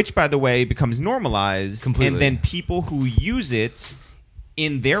 Yeah. Which, by the way, becomes normalized. Completely. And then people who use it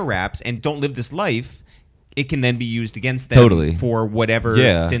in their raps and don't live this life, it can then be used against them Totally. for whatever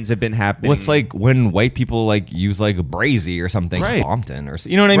sins have been happening. Well, it's like when white people like use like Brazy or something, Right. Bompton, or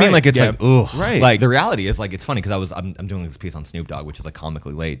you know what I mean? Right. Like it's Yeah. like, ugh. Right. Like the reality is like it's funny because I'm doing this piece on Snoop Dogg, which is like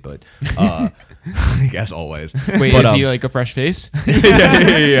comically late, but as always. Wait, But, is he like a fresh face?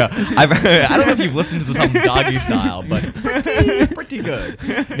 yeah. I don't know if you've listened to this on Doggy Style, but pretty good.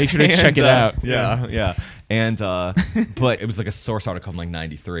 Make sure to check it out. Yeah. And but it was like a source article from like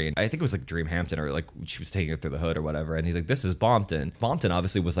 '93, and I think it was like Dream Hampton, or like she was taking it through the hood or whatever. And he's like, "This is Bompton." Bompton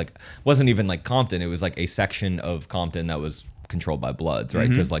obviously wasn't even like Compton. It was like a section of Compton that was controlled by Bloods, right?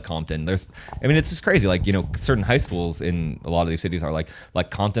 Because like Compton, it's just crazy. Like, you know, certain high schools in a lot of these cities are like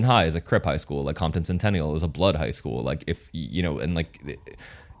Compton High is a Crip high school, like Compton Centennial is a Blood high school. Like if you know, and like.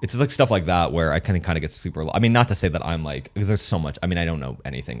 It's just like stuff like that where I kind of get super. I mean, not to say that I'm like, because there's so much. I mean, I don't know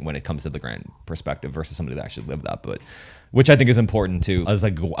anything when it comes to the grand perspective versus somebody that actually lived that, but which I think is important too. As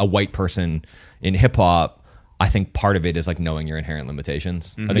like a white person in hip hop, I think part of it is like knowing your inherent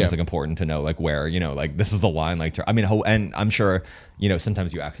limitations. I think it's like important to know like where, you know, like this is the line. Like, I mean, and I'm sure, you know,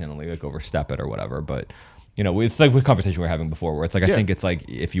 sometimes you accidentally like overstep it or whatever, but. You know, it's like the conversation we were having before, where it's like I think it's like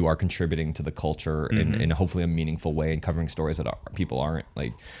if you are contributing to the culture in hopefully a meaningful way and covering stories that people aren't,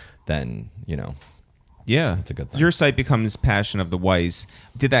 like, then, you know. Yeah, it's a good thing. Your site becomes Passion of the Weiss.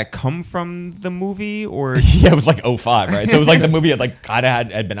 Did that come from the movie or? Yeah, it was like 2005, right? So it was like the movie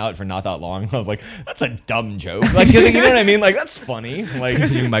had been out for not that long. I was like, that's a dumb joke. Like, you know what I mean? Like, that's funny. Like,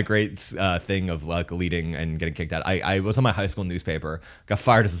 continuing my great thing of like leading and getting kicked out. I was on my high school newspaper, got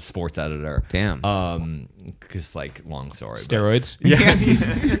fired as a sports editor. Damn. Because like long story. Steroids. But, yeah,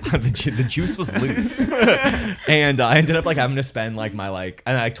 the juice was loose, and I ended up like having to spend like my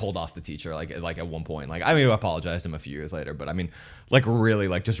and I told off the teacher like at one point. Like, I mean, I apologized to him a few years later, but I mean, like really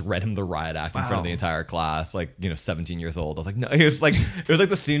like just read him the riot act in front of the entire class. Like, you know, 17 years old. I was like, no, it was like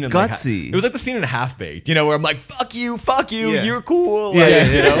the scene in Gutsy. it was like the scene in Half Baked, you know, where I'm like, fuck you, Yeah. you're cool. Yeah, Like, yeah,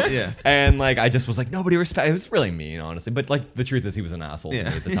 you know? yeah. And like I just was like, nobody respect. It was really mean, honestly. But like the truth is, he was an asshole to Yeah.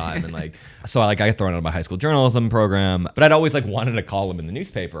 me at the time, and like so I got thrown out of my high school journalism program. But I'd always like wanted to call him in the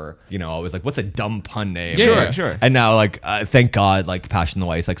newspaper. You know, I was like, what's a dumb pun name? Sure. And now like thank God, like Passion the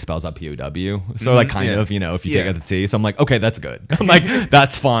Weiss like spells out POW. So like kind of, you know, if you take out the T. So I'm like, okay, that's good. I'm like,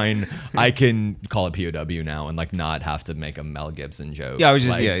 that's fine. I can call it POW now and like not have to make a Mel Gibson joke. Yeah, I was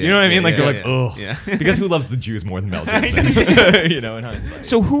just like, you you know what I mean? Like yeah, you're like, yeah. oh, Yeah. because who loves the Jews more than Mel Gibson? You know, in hindsight.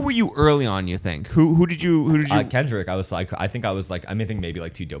 So who were you early on? You think who did you? Kendrick. I was like, I think maybe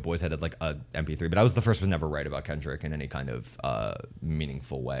like Two Dope Boys had like a MP3, but I was the first one to ever write about Kendrick in any kind of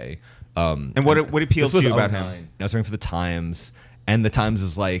meaningful way. And what appealed to you about him? I was writing for the Times, and the Times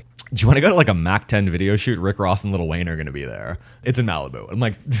is like, do you want to go to like a Mac 10 video shoot? Rick Ross and Lil Wayne are going to be there. It's in Malibu. I'm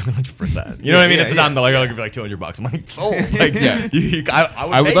like, 100%. You know what I mean? At the time, they're like, oh, it could be like $200. I'm like, sold. Like, Yeah. I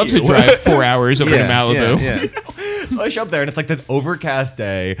would I would pay love to you. drive 4 hours over to Malibu. Yeah. So I show up there and it's like this overcast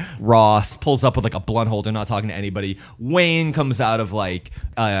day. Ross pulls up with like a blunt holder, not talking to anybody. Wayne comes out of like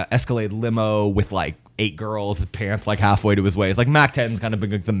Escalade limo with like 8 girls, his pants like halfway to his waist. Like Mac 10's kind of been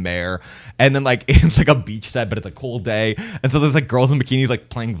like the mayor. And then like it's like a beach set, but it's a cold day. And so there's like girls in bikinis like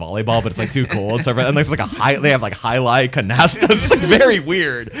playing volleyball, but it's like too cold. So and there's like they have like highlight canastas. It's like very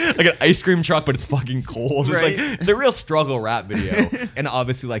weird. Like an ice cream truck, but it's fucking cold. Right. It's like it's a real struggle rap video. And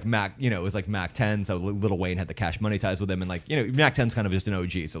obviously like Mac, it was like Mac 10, so Lil Wayne had the Cash Money ties with him, and like, Mac 10's kind of just an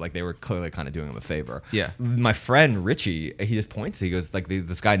OG, so like they were clearly kind of doing him a favor. Yeah. My friend Richie, he just points, he goes like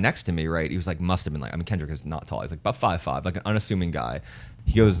this guy next to me, right? He was like must have been like, I mean Kendrick is not tall. He's like about 5'5", like an unassuming guy.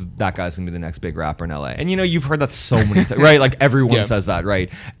 He goes, that guy's gonna be the next big rapper in LA. And you've heard that so many times, right? Like everyone says that,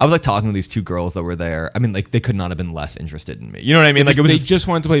 right? I was like talking to these 2 girls that were there. I mean, like they could not have been less interested in me. You know what I mean? Like it was they just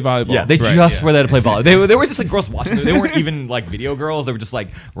wanted to play volleyball. Yeah, they just were there to play volleyball. They were just like girls watching. They weren't even like video girls. They were just like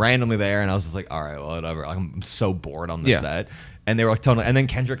randomly there. And I was just like, all right, well, whatever. Like, I'm so bored on this set. And they were like totally, and then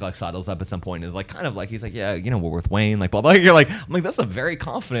Kendrick like sidles up at some point and is like kind of like, he's like, yeah, we're with Wayne, like blah blah. You're like, I'm like, that's a very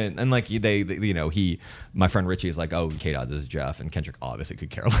confident, and like my friend Richie is like, oh, K-Dot, this is Jeff, and Kendrick obviously could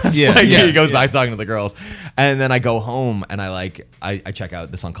care less. He goes back talking to the girls, and then I go home and I check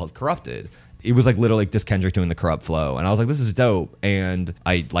out this song called Corrupted. It was like literally just Kendrick doing the corrupt flow, and I was like, this is dope, and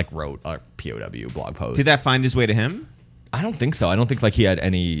I like wrote a POW blog post. Did that find his way to him? I don't think so. I don't think like he had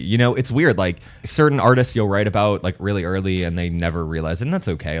any, it's weird. Like certain artists you'll write about like really early and they never realize it, and that's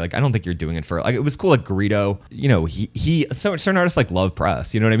okay. Like I don't think you're doing it for, like, it was cool. Like Garrido, certain artists like love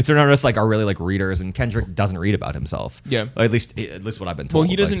press, you know what I mean? Certain artists like are really like readers, and Kendrick doesn't read about himself. Yeah. At least what I've been told. Well,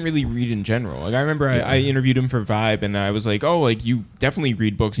 he doesn't really read in general. Like I remember I interviewed him for Vibe and I was like, oh, like you definitely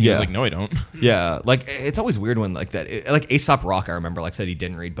read books. And he was like, no, I don't. Yeah. Like it's always weird when like that, like Aesop Rock, I remember like said he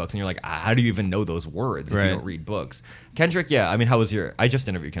didn't read books, and you're like, how do you even know those words if you don't read books? Kendrick, I mean, how was I just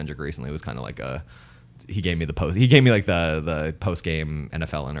interviewed Kendrick recently. It was kind of like he gave me like the post game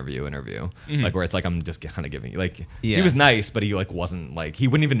NFL interview, like where it's like I'm just kind of giving, like he was nice, but he like wasn't like, he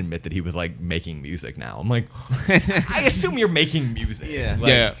wouldn't even admit that he was like making music now. I'm like, I assume you're making music.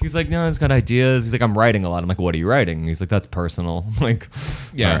 He's like, no, I've got ideas. He's like, I'm writing a lot. I'm like, what are you writing? He's like, that's personal. I'm like,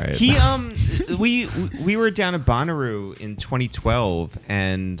 all right. He we were down at Bonnaroo in 2012,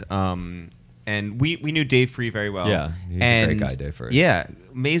 and we knew Dave Free very well. Yeah, he's a great guy, Dave Free. Yeah,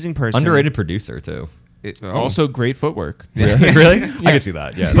 amazing person. Underrated producer too. Also great footwork. Really? I could see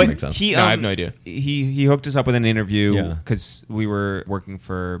that. Yeah, that makes sense. I have no idea. He hooked us up with an interview because we were working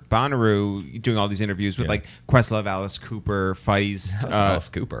for Bonnaroo, doing all these interviews with like Questlove, Alice Cooper, Feist. Alice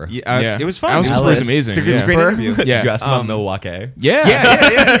Cooper. It was fun. Alice Cooper was amazing. It's a great interview. Did you ask about Milwaukee? Yeah.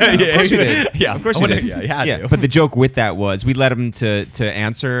 Of course we did. Yeah, of course we did. Yeah, you had to. But the joke with that was we let him to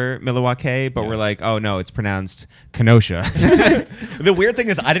answer Milwaukee, but we're like, oh no, it's pronounced Kenosha. The weird thing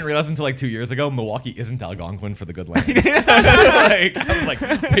is, I didn't realize until like 2 years ago, Milwaukee isn't Algonquin for the good land. I was like,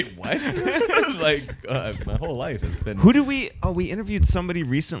 wait, what? My whole life has been. Who did we interviewed somebody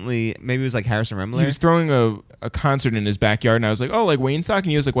recently. Maybe it was like Harrison Remler. He was throwing a concert in his backyard, and I was like, oh, like Wayne Stock,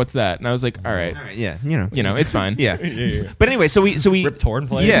 and he was like, what's that? And I was like, all right, yeah, it's fine. Yeah. But anyway, so we Rip Torn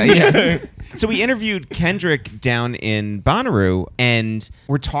playing. Yeah. So we interviewed Kendrick down in Bonnaroo, and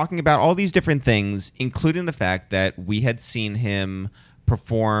we're talking about all these different things, including the fact that we had seen him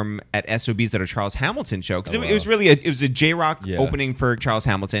perform at SOBs at a Charles Hamilton show, because it was really it was a J-Rock opening for Charles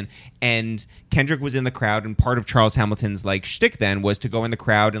Hamilton, and Kendrick was in the crowd, and part of Charles Hamilton's like shtick then was to go in the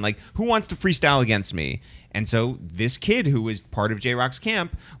crowd and like, who wants to freestyle against me? And so this kid who was part of J-Rock's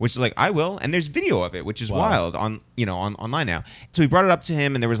camp was like, I will, and there's video of it, which is wild on online now. So we brought it up to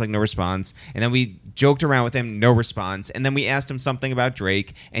him, and there was like no response, and then we joked around with him, no response, and then we asked him something about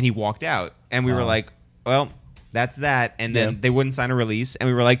Drake, and he walked out, and we were like, well, that's that. And then they wouldn't sign a release. And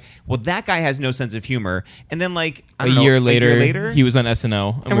we were like, well, that guy has no sense of humor. And then like a year later, he was on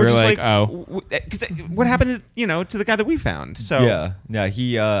SNL. And we were like, oh. Because what happened to the guy that we found? So Yeah.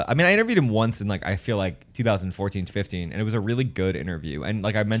 He, I mean, I interviewed him once in like, I feel like 2014, 15. And it was a really good interview. And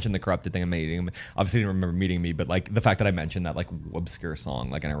like I mentioned the corrupted thing, I'm meeting him. Obviously didn't remember meeting me, but like the fact that I mentioned that like obscure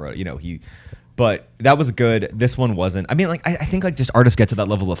song, like, and I wrote, but that was good. This one wasn't. I mean, like, I think like just artists get to that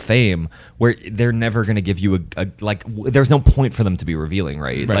level of fame where they're never going to give you there's no point for them to be revealing,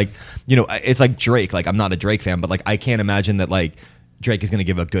 right? Like, it's like Drake. Like, I'm not a Drake fan, but like, I can't imagine that like Drake is going to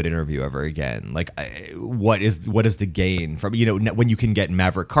give a good interview ever again. Like, what is the gain from, when you can get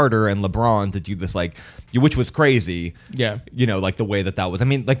Maverick Carter and LeBron to do this, like, which was crazy. Yeah. Like the way that was. I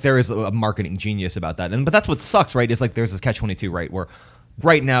mean, like, there is a marketing genius about that. But that's what sucks, right? Is like, there's this catch-22, right? Where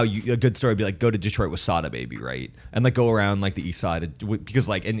right now, a good story would be like, go to Detroit with Sada Baby, right? And like go around like the East Side, because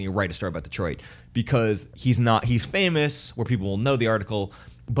like, and you write a story about Detroit because he's famous where people will know the article,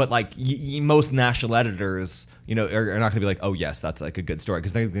 But like most national editors, you know, are not going to be like, oh yes, that's like a good story,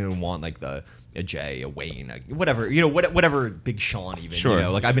 because they're going to want like a Jay, a Wayne, whatever, you know, whatever Big Sean even. Sure. You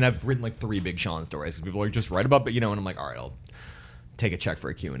know, like I mean, I've written like 3 Big Sean stories. People are just write about, but you know, and I'm like, all right, I'll take a check for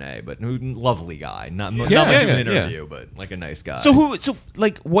a Q&A. But lovely guy, not much of an interview, but like a nice guy. So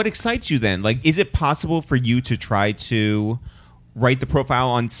like what excites you then? Like, is it possible for you to try to write the profile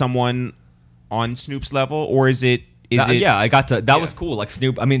on someone on Snoop's level, or is it? Yeah, I got to. That was cool. Like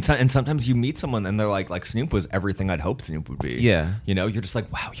Snoop. I mean, and sometimes you meet someone and they're like Snoop was everything I'd hoped Snoop would be. Yeah. You know, you're just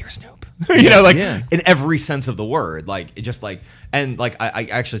like, wow, you're Snoop. You know, like in every sense of the word. Like it just like, and like I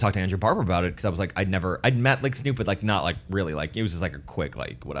actually talked to Andrew Barber about it, because I was like, I'd met like Snoop, but like not like really, like it was just like a quick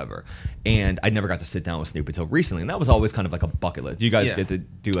like whatever. And I never got to sit down with Snoop until recently, and that was always kind of like a bucket list. Do you guys get to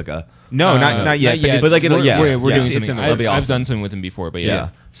do like a? No, not yet. But like we're doing it's something. awesome. I've done something with him before, but yeah.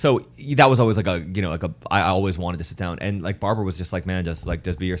 So that was always like I always wanted to sit down, and like Barber was just like, man,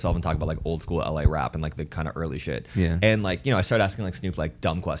 just be yourself and talk about like old school LA rap and like the kind of early shit. Yeah. And like, you know, I started asking like Snoop like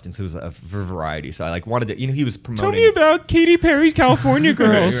dumb questions. It was for variety. So I like wanted to, you know, he was promoting. Tell me about Katy Perry's California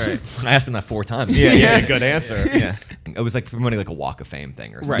Girls. Right. I asked him that 4 times. Yeah. Good answer. Yeah. It was like promoting like a Walk of Fame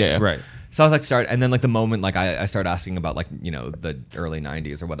thing or something. Right. So I was like, and then like the moment like I started asking about like, you know, the early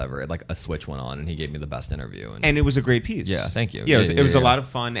 90s or whatever, like a switch went on and he gave me the best interview. And it was a great piece. Yeah, thank you. Yeah, it was a yeah. lot of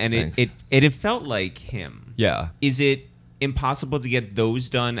fun, and it felt like him. Yeah. Is it impossible to get those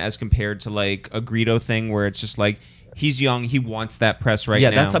done as compared to like a Greedo thing, where it's just like he's young, he wants that press right now?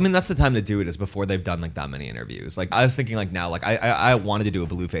 Yeah, that's the time to do it, is before they've done like that many interviews. Like I was thinking like now, like I wanted to do a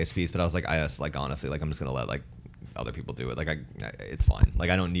Blueface piece, but I was like, honestly, like I'm just gonna let like other people do it. Like it's fine. Like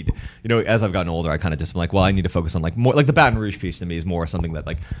I don't need, you know, as I've gotten older, I kind of just am like, well, I need to focus on like more, like the Baton Rouge piece to me is more something that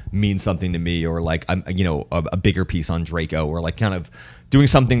like means something to me, or like I'm, you know, a bigger piece on Draco, or like kind of doing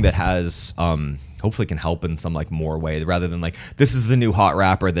something that has hopefully can help in some like more way, rather than like this is the new hot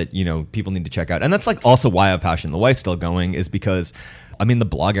rapper that, you know, people need to check out. And that's like also why I have Passion the Weiss still going, is because I mean, the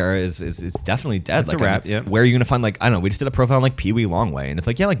blog era is definitely dead. That's like, a wrap, yeah. Where are you going to find, like, I don't know, we just did a profile on, like, Pee Wee Longway. And it's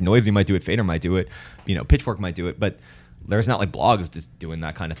like, yeah, like, Noisy might do it, Fader might do it, you know, Pitchfork might do it, but there's not, like, blogs just doing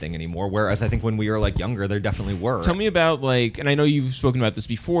that kind of thing anymore. Whereas I think when we were, like, younger, there definitely were. Tell me about, like, and I know you've spoken about this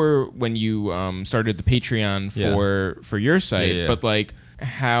before when you started the Patreon for your site, but, like,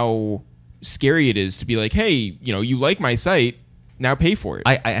 how scary it is to be like, hey, you know, you like my site, now pay for it.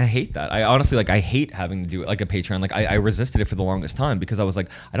 I hate that. I honestly, like, I hate having to do it like a Patreon. Like, I resisted it for the longest time, because I was like,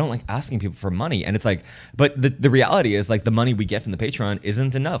 I don't like asking people for money. And it's like, but the reality is, like, the money we get from the Patreon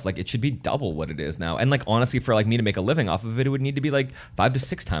isn't enough. Like, it should be double what it is now. And like, honestly, for like me to make a living off of it, it would need to be like 5 to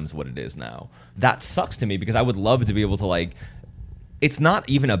 6 times what it is now. That sucks to me, because I would love to be able to, like, it's not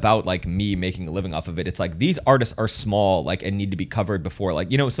even about like me making a living off of it. It's like these artists are small, like, and need to be covered before,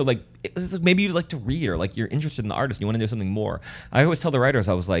 like, you know, so like, it's like maybe you like to read, or like you're interested in the artist and you want to do something more. I always tell the writers,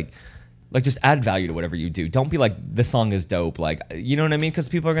 I was like just add value to whatever you do. Don't be like, this song is dope. Like, you know what I mean? Because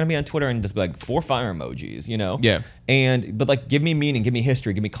people are going to be on Twitter and just be like 4 fire emojis, you know? Yeah. But like, give me meaning, give me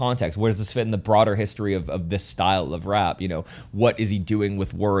history, give me context. Where does this fit in the broader history of this style of rap? You know, what is he doing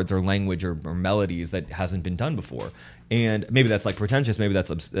with words or language or melodies that hasn't been done before? And maybe that's like pretentious, maybe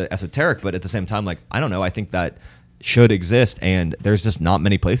that's esoteric, but at the same time, like, I don't know, I think that should exist, and there's just not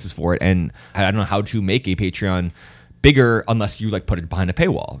many places for it. And I don't know how to make a Patreon bigger unless you like put it behind a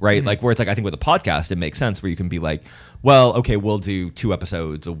paywall, right? Mm-hmm. Like, where it's like, I think with a podcast, it makes sense where you can be like, well, okay, we'll do 2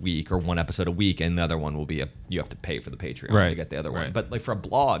 episodes a week or 1 episode a week, and the other one will be you have to pay for the Patreon to get the other one. But like for a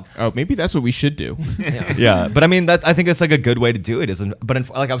blog, maybe that's what we should do. yeah. But I mean, I think it's like a good way to do it.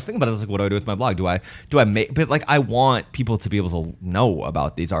 Like I was thinking about it, I was like, what do I do with my blog? Do I make? But like, I want people to be able to know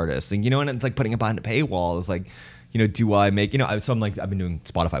about these artists, and you know, and it's like putting it behind a paywall is like, you know, do I make, you know, so I'm like, I've been doing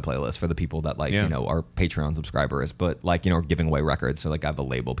Spotify playlists for the people that like, you know, are Patreon subscribers, but like, you know, giving away records. So like I have a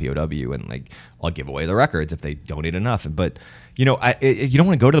label POW, and like, I'll give away the records if they donate enough. But, you know, you don't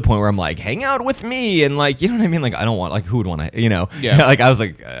want to go to the point where I'm like, hang out with me. And like, you know what I mean? Like, I don't want, like, who would want to, you know, like I was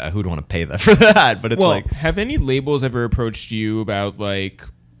like, who'd want to pay that for that? But it's like, have any labels ever approached you about like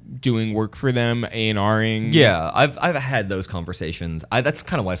doing work for them, A&Ring? Yeah, I've had those conversations. That's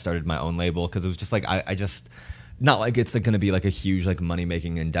kind of why I started my own label, because it was just like, I just, not like it's like going to be like a huge like money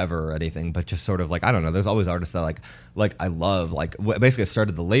making endeavor or anything, but just sort of like, I don't know. There's always artists that like I love. Like basically, I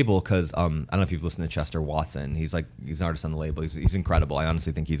started the label because I don't know if you've listened to Chester Watson. He's an artist on the label. He's incredible. I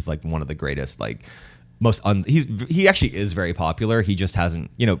honestly think he's like one of the greatest like he actually is very popular. He just hasn't,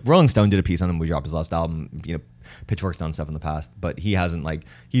 Rolling Stone did a piece on him. We dropped his last album. Pitchfork's done stuff in the past, but he hasn't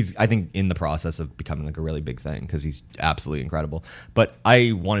he's I think in the process of becoming like a really big thing because he's absolutely incredible. But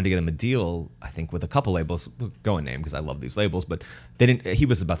I wanted to get him a deal, I think, with a couple labels. Go and name because I love these labels, but they didn't. He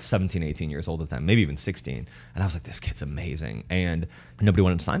was about 17, 18 years old at the time, maybe even 16, and I was like, this kid's amazing, and nobody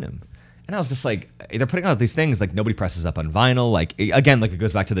wanted to sign him. And I was just like, they're putting out these things, like nobody presses up on vinyl. Like, again, like it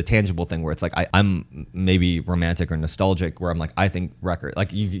goes back to the tangible thing where it's like, I'm maybe romantic or nostalgic where I'm like, I think record, like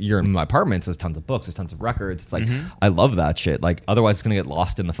you're in my apartment, so there's tons of books, there's tons of records. It's like, I love that shit. Like, otherwise it's going to get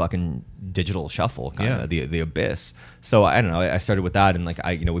lost in the fucking digital shuffle, kind of the abyss. So I don't know. I started with that. And like,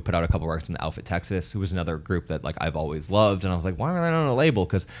 we put out a couple records from the Outfit Texas, who was another group that like I've always loved. And I was like, why are they not on a label?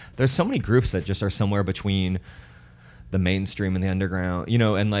 Because there's so many groups that just are somewhere between the mainstream and the underground,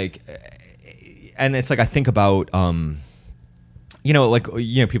 and like, and it's like I think about, people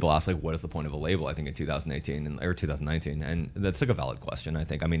ask like, what is the point of a label? I think in 2018 or 2019, and that's like a valid question. I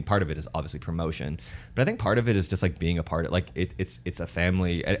think. I mean, part of it is obviously promotion, but I think part of it is just like being a part of like it's a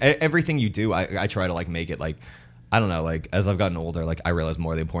family. Everything you do, I try to like make it like. I don't know, like as I've gotten older, like I realized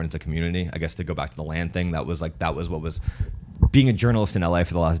more the importance of community. I guess to go back to the land thing, that was what was being a journalist in LA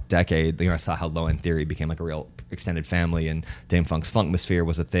for the last decade. I saw how Low End Theory became like a real extended family, and Dame Funk's Funkmosphere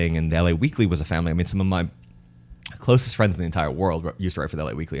was a thing, and the LA Weekly was a family. I mean, some of my closest friends in the entire world used to write for the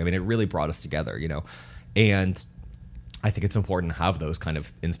LA Weekly. I mean, it really brought us together, and I think it's important to have those kind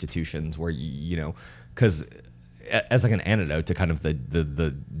of institutions where because as like an antidote to kind of the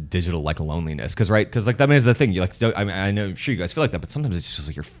digital like loneliness, because like that is the thing. You like, I mean, I know sure you guys feel like that, but sometimes it's just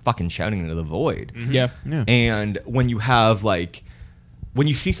like you're fucking shouting into the void. Yeah. And when you have like when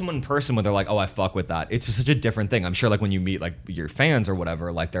you see someone in person when they're like, oh, I fuck with that, it's just such a different thing. I'm sure like when you meet like your fans or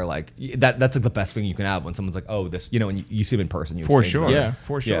whatever, like they're like that's like the best thing you can have when someone's like, oh, this, and you see them in person. For sure. Yeah,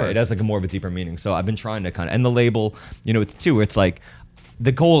 for sure. Yeah, it has like a more of a deeper meaning. So I've been trying to kind of, and the label, it's like,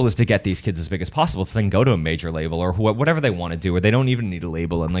 the goal is to get these kids as big as possible so they can go to a major label or whatever they want to do, or they don't even need a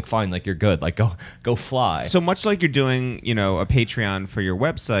label, and like, fine, like you're good, like go fly. So much like you're doing, a Patreon for your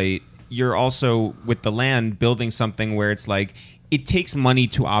website, you're also with the land building something where it's like, it takes money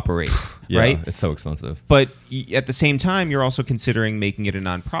to operate, right? It's so expensive. But at the same time, you're also considering making it a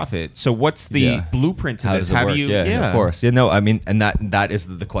nonprofit. So what's the blueprint to How this? does it work? Do you? Yeah, of course. I mean, and that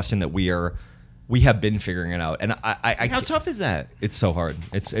is the question that we have been figuring it out. And I how tough is that? It's so hard.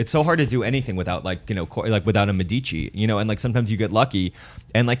 It's so hard to do anything without like, like without a Medici, and like sometimes you get lucky,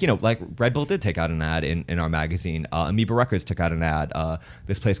 and like, like Red Bull did take out an ad in our magazine. Amoeba Records took out an ad.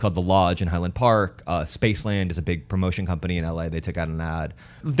 This place called The Lodge in Highland Park. Spaceland is a big promotion company in LA. They took out an ad.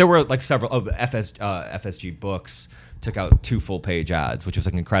 There were like several FSG Books took out 2 full-page ads, which was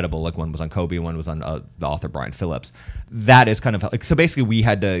like incredible. Like one was on Kobe, one was on the author Brian Phillips. That is kind of like, so basically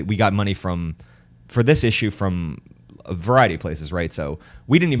we got money for this issue from a variety of places, right? So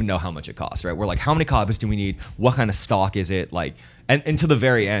we didn't even know how much it cost, right? We're like, how many copies do we need? What kind of stock is it? Like, and to the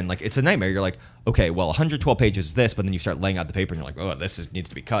very end, like, it's a nightmare. You're like, okay, well, 112 pages is this, but then you start laying out the paper and you're like, oh, needs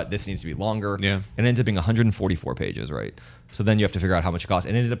to be cut. This needs to be longer. Yeah. And it ends up being 144 pages, right? So then you have to figure out how much it costs.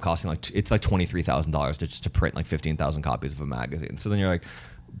 And it ended up costing it's like $23,000 to print like 15,000 copies of a magazine. So then you're like,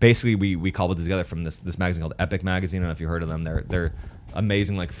 basically we cobbled it together from this magazine called Epic Magazine. I don't know if you heard of them. They're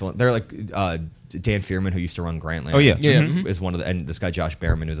amazing. Like, they're like Dan Fierman, who used to run Grantland. Oh yeah, is one of the, and this guy Josh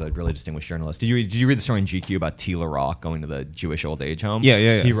Behrman, who's a really distinguished journalist. Did you read the story in GQ about Tila Rock going to the Jewish old age home?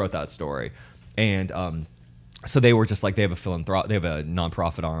 Yeah. He wrote that story, and so they were just like, they have a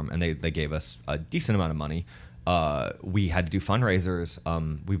nonprofit arm, and they gave us a decent amount of money. We had to do fundraisers.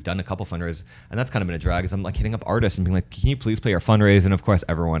 We've done a couple fundraisers, and that's kind of been a drag. Is I'm like hitting up artists and being like, can you please play our fundraise? And of course,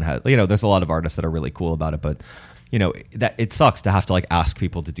 everyone has, there's a lot of artists that are really cool about it, but that it sucks to have to like ask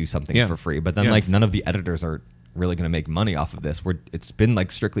people to do something for free. But then like none of the editors are really going to make money off of this. It's been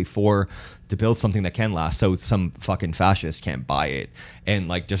like strictly to build something that can last, so some fucking fascist can't buy it and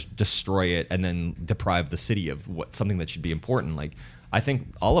like just destroy it and then deprive the city of something that should be important. Like, I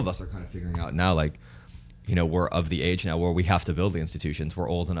think all of us are kind of figuring out now, like, we're of the age now where we have to build the institutions. We're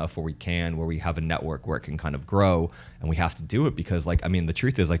old enough where we have a network where it can kind of grow, and we have to do it because, like, I mean, the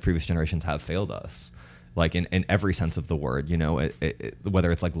truth is, like, previous generations have failed us. Like in every sense of the word,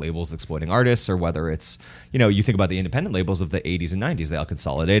 whether it's like labels exploiting artists or whether it's, you think about the independent labels of the 80s and 90s, they all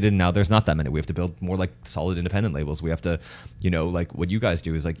consolidated, and now there's not that many. We have to build more like solid independent labels. We have to, like what you guys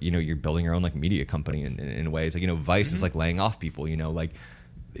do is like, you're building your own like media company in ways. Like, Weiss is like laying off people, like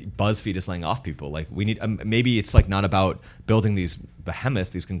BuzzFeed is laying off people. Like we need maybe it's like not about building these behemoths,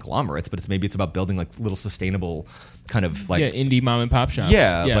 these conglomerates, but it's about building like little sustainable kind of like indie mom and pop shops.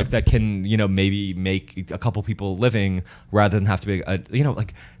 Yeah, like that can maybe make a couple people living rather than have to be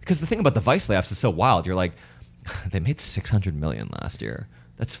like because the thing about the Weiss layoffs is so wild. You're like they made $600 million last year.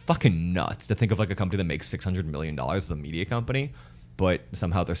 That's fucking nuts to think of like a company that makes $600 million as a media company, but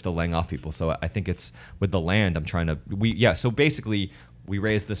somehow they're still laying off people. So I think it's with the land. So basically we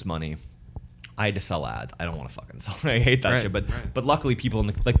raised this money. I had to sell ads. I don't want to fucking sell. I hate that shit. But luckily, people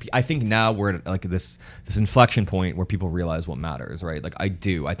I think now we're at like this inflection point where people realize what matters, right? Like I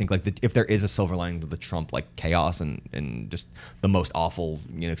think like if there is a silver lining to the Trump like chaos and just the most awful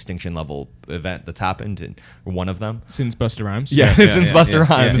extinction level event that's happened, and one of them since Busta Rhymes. Since Busta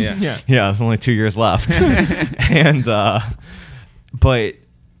Rhymes. Yeah. There's only 2 years left, and but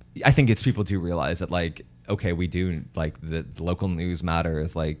I think it's people do realize that like. Okay, we do like the local news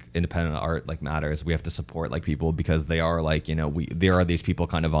matters, like independent art like matters. We have to support like people because they are like there are these people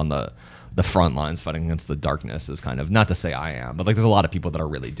kind of on the front lines fighting against the darkness is kind of not to say I am, but like there's a lot of people that are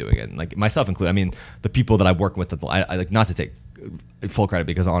really doing it, and like myself included. I mean, the people that I work with, I like not to take full credit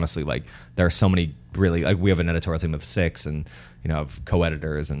because honestly, like there are so many really like we have an editorial team of 6 and of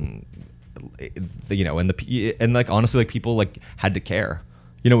co-editors and and like honestly like people like had to care.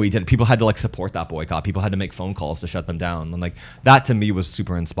 We did. People had to like support that boycott. People had to make phone calls to shut them down. And like that to me was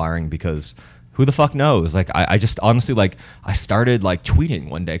super inspiring because who the fuck knows? Like I just honestly like I started like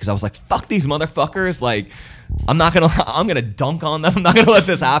tweeting one day because I was like, fuck these motherfuckers. Like I'm gonna dunk on them. I'm not gonna let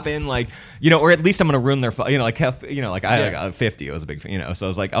this happen. Like or at least I'm gonna ruin their I 50. It was a big so I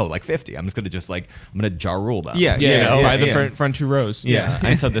was like, oh, like 50. I'm just gonna I'm gonna jar rule them. By the front 2 rows.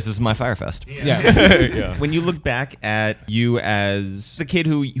 And so this is my Firefest. When you look back at you as the kid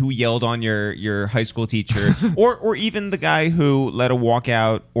who yelled on your high school teacher, or even the guy who led a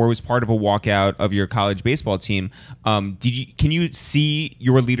walkout or was part of a walkout of your college baseball team, can you see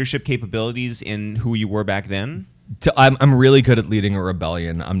your leadership capabilities in who you were back then? I'm really good at leading a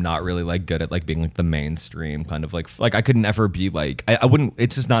rebellion. I'm not really like good at like being like the mainstream kind of like I could never be like I wouldn't.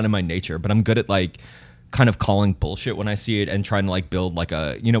 It's just not in my nature. But I'm good at like kind of calling bullshit when I see it and trying to like build like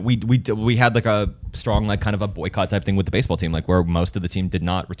a we had like a strong like kind of a boycott type thing with the baseball team, like where most of the team did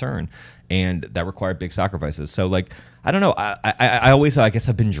not return, and that required big sacrifices. So like I don't know. I always I guess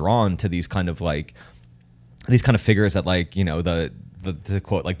I've been drawn to these kind of figures that like the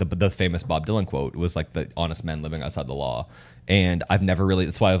quote, like the famous Bob Dylan quote was like the honest men living outside the law. And I've never really,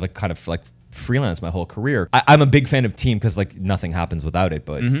 that's why I've like kind of like freelanced my whole career. I'm a big fan of team because like nothing happens without it.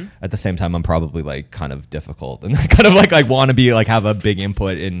 But at the same time, I'm probably like kind of difficult and kind of like I want to be like have a big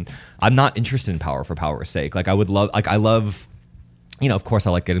input, and I'm not interested in power for power's sake. Like I love, of course I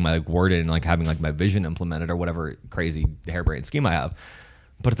like getting my like word in and like having like my vision implemented or whatever crazy harebrained scheme I have.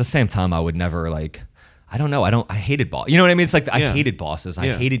 But at the same time, I would never like, I don't know. I hated boss. You know what I mean? It's like I hated bosses. I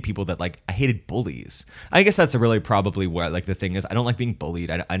hated people that like I hated bullies. I guess that's really probably what like the thing is. I don't like being bullied.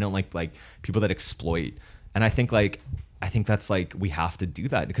 I don't like people that exploit. And I think that's like we have to do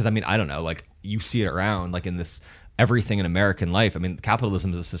that because I mean I don't know, like you see it around like in this everything in American life. I mean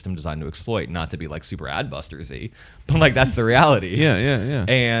capitalism is a system designed to exploit, not to be like super adbusters-y, but like that's the reality. Yeah.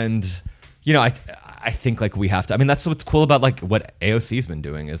 And I think like we have to. I mean, that's what's cool about like what AOC's been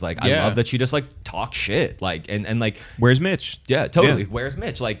doing is like I love that she just like talk shit like and like where's Mitch? Yeah, totally. Yeah. Where's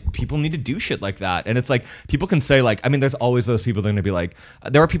Mitch? Like people need to do shit like that, and it's like people can say like I mean, there's always those people that are gonna be like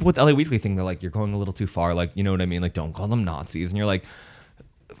there are people with LA Weekly thing. They're like you're going a little too far. Like you know what I mean? Like don't call them Nazis, and you're like,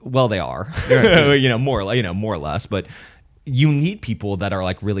 well they are, more or less, but. You need people that are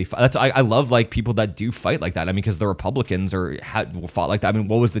like really. I love like people that do fight like that. I mean, because the Republicans fought like that. I mean,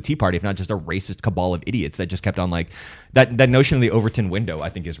 what was the Tea Party if not just a racist cabal of idiots that just kept on like that notion of the Overton window? I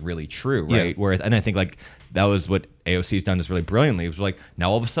think is really true, right? Yeah. Whereas, and I think like that was what AOC's done is really brilliantly. It was like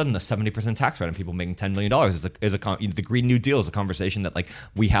now all of a sudden the 70% tax rate on people making $10 million is the Green New Deal is a conversation that like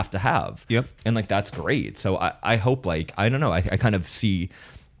we have to have. Yep, and like that's great. So I hope like I don't know. I kind of see.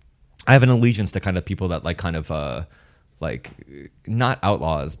 I have an allegiance to kind of people that like kind of. Like not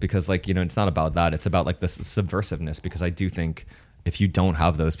outlaws because like it's not about that, it's about like this subversiveness because I do think if you don't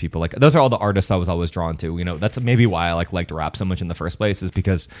have those people, like those are all the artists I was always drawn to, that's maybe why I liked rap so much in the first place is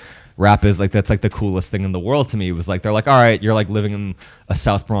because rap is like that's like the coolest thing in the world to me. It was like they're like all right, you're like living in a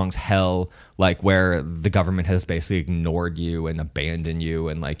South Bronx hell like where the government has basically ignored you and abandoned you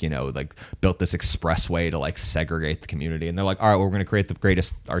and like like built this expressway to like segregate the community, and they're like all right, well, we're going to create the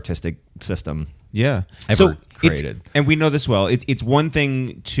greatest artistic system ever created. And we know this well. It's one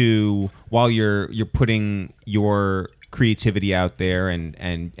thing to while you're putting your creativity out there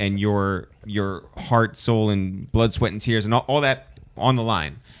and your heart, soul, and blood, sweat, and tears and all that on the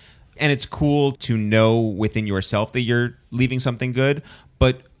line. And it's cool to know within yourself that you're leaving something good.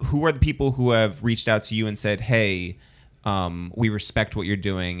 But who are the people who have reached out to you and said, hey, we respect what you're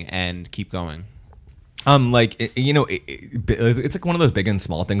doing and keep going? It's like one of those big and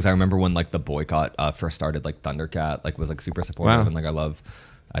small things. I remember when like the boycott first started, like Thundercat like was like super supportive. Wow. And like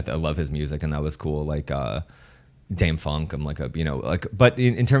I love his music, and that was cool. Like Dame Funk, I'm like but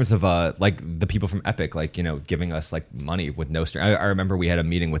in terms of like the people from Epic, like, you know, giving us like money with no string. I remember we had a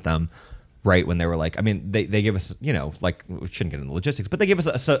meeting with them right when they were like, I mean, they gave us, you know, like, we shouldn't get into logistics, but they gave us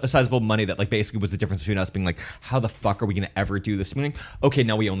a sizable money that like basically was the difference between us being like, how the fuck are we going to ever do this? Being like, okay,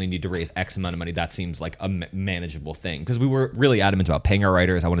 now we only need to raise X amount of money. That seems like a manageable thing, because we were really adamant about paying our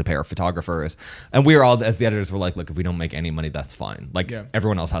writers. I wanted to pay our photographers, and we were all, as the editors, were like, look, if we don't make any money, that's fine. Like,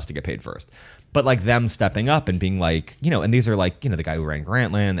 everyone else has to get paid first. But like them stepping up and being like, you know, and these are like, you know, the guy who ran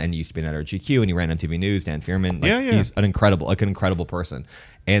Grantland and used to be an editor at GQ, and he ran MTV News, Dan Fierman. Like, he's an incredible person.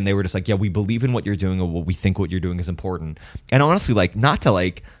 And they were just like, yeah, we believe in what you're doing, and what we think what you're doing is important. And honestly, like, not to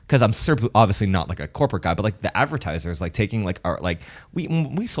like, because I'm obviously not like a corporate guy, but like the advertisers, like taking like our, like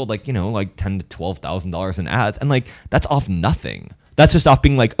we sold like, you know, like $10,000 to $12,000 in ads, and like that's off nothing. That's just off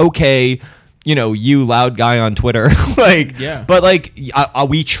being like, okay, you know, you loud guy on Twitter, like, but like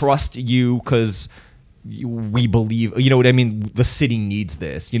we trust you because we believe, you know what I mean? The city needs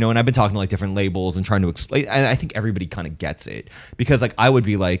this, you know, and I've been talking to like different labels and trying to explain, and I think everybody kind of gets it, because like I would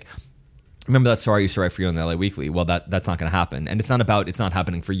be like, remember that story I used to write for you in the LA Weekly? Well, that's not going to happen. And it's not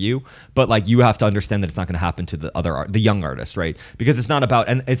happening for you, but like you have to understand that it's not going to happen to the young artists, right? Because it's not about,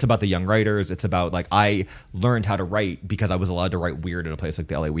 and it's about the young writers. It's about like, I learned how to write because I was allowed to write weird at a place like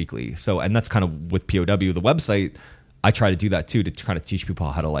the LA Weekly. So, and that's kind of with POW, the website. I try to do that too, to kind of teach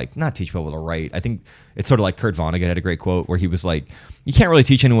people how to like, not teach people to write. I think it's sort of like Kurt Vonnegut had a great quote where he was like, you can't really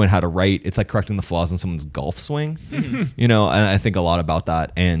teach anyone how to write. It's like correcting the flaws in someone's golf swing, you know? And I think a lot about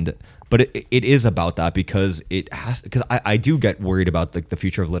that. But it is about that, because I do get worried about like the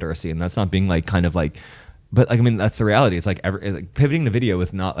future of literacy, and that's not being like kind of like, but like, I mean, that's the reality. It's like, like pivoting the video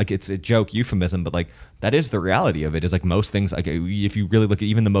is not like, it's a joke euphemism, but like that is the reality of it. Is like most things, like if you really look at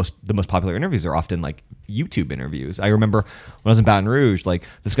even the most popular interviews are often like YouTube interviews. I remember when I was in Baton Rouge, like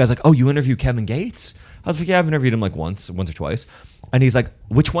this guy's like, oh, you interview Kevin Gates? I was like, yeah, I've interviewed him like once or twice. And he's like,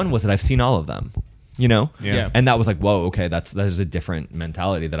 which one was it? I've seen all of them. You know? Yeah. And that was like, whoa, okay, that is a different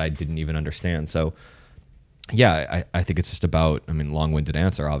mentality that I didn't even understand. So yeah, I think it's just about, I mean, long-winded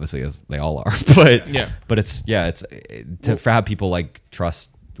answer, obviously, as they all are, but for have people like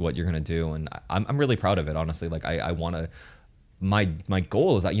trust what you're going to do. And I'm really proud of it, honestly. Like I want to, my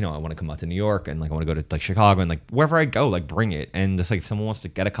goal is that, you know, I want to come out to New York, and like I want to go to like Chicago, and like wherever I go, like bring it. And just like if someone wants to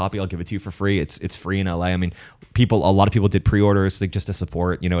get a copy, I'll give it to you for free. It's free in LA. I mean, a lot of people did pre-orders like just to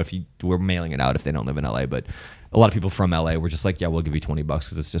support, you know, we're mailing it out if they don't live in LA, but a lot of people from LA were just like, yeah, we'll give you $20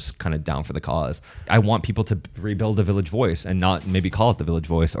 because it's just kind of down for the cause. I want people to rebuild the Village Voice and not maybe call it the Village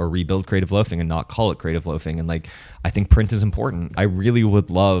Voice, or rebuild Creative Loafing and not call it Creative Loafing. And like, I think print is important. I really would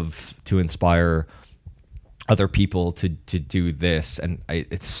love to inspire other people to do this, and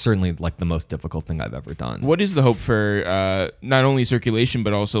it's certainly like the most difficult thing I've ever done. What is the hope for not only circulation,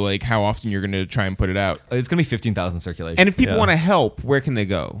 but also like how often you're going to try and put it out? It's going to be 15,000 circulation. And if people want to help, where can they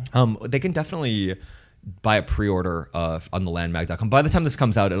go? They can definitely buy a pre-order on the landmag.com. By the time this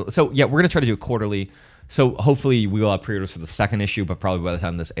comes out, we're going to try to do it quarterly. So hopefully we will have pre-orders for the second issue, but probably by the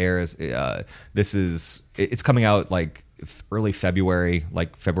time this airs, it's coming out like early February,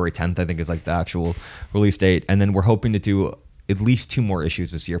 like February 10th, I think is like the actual release date. And then we're hoping to do at least 2 more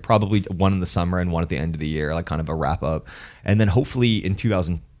issues this year, probably one in the summer and one at the end of the year, like kind of a wrap up. And then hopefully in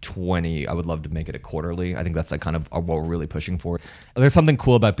 2020, I would love to make it a quarterly. I think that's like kind of what we're really pushing for. There's something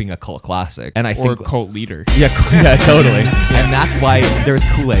cool about being a cult classic, and I think cult leader. Yeah, totally. And that's why there's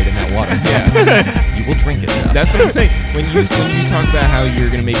Kool-Aid in that water. Yeah, you will drink it. Jeff. That's what I'm saying. When you talk about how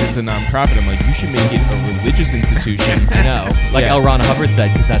you're going to make this a nonprofit, I'm like, you should make it a religious institution. No, like L. Ron Hubbard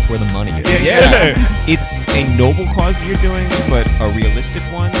said, because that's where the money is. Yeah. It's a noble cause that you're doing, but a realistic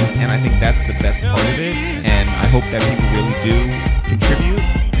one, and I think that's the best part of it. And I hope that people really do contribute.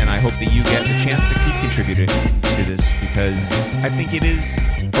 And I hope that you get the chance to keep contributing to this, because I think it is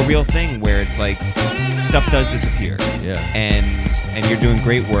a real thing where it's like stuff does disappear. Yeah. And you're doing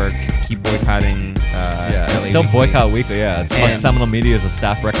great work. Keep boycotting. It's still Boycott Weekly. Yeah. It's fun. Seminole Media is a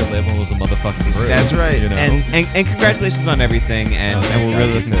staff record label. It was a motherfucking group. That's right. You know? And congratulations on everything. And we're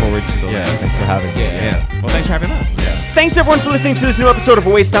really looking forward to the land. Thanks for having me. Yeah. Well, thanks for having us. Yeah. Thanks everyone for listening to this new episode of A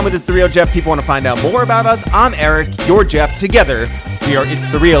Waste Time with It's The Real Jeff. People want to find out more about us. I'm Eric. You're Jeff. Together, we are It's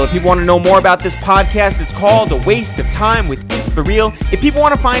The Real. If people want to know more about this podcast, it's called A Waste of Time with It's The Real. If people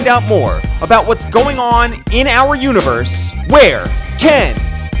want to find out more about what's going on in our universe, where can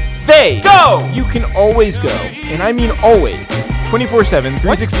they go? You can always go, and I mean always, 24/7,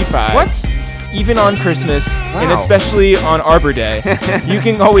 365. What? Even on Christmas, and Wow. especially on Arbor Day. You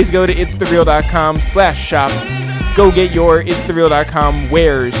can always go to itsthereal.com/shop. Go get your itsthereal.com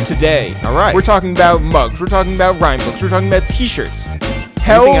wares today. All right. We're talking about mugs. We're talking about rhyme books. We're talking about t-shirts.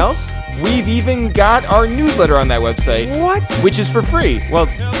 Hell, Anything else? We've even got our newsletter on that website. What? Which is for free. Well,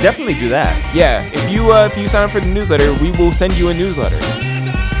 definitely do that. Yeah, if you sign up for the newsletter, we will send you a newsletter.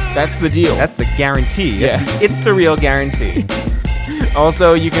 That's the deal. That's the guarantee. Yeah. It's the real guarantee.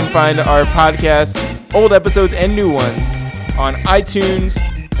 Also, you can find our podcast, old episodes and new ones, on iTunes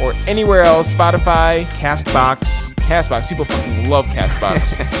or anywhere else, Spotify, Castbox, Castbox. People fucking love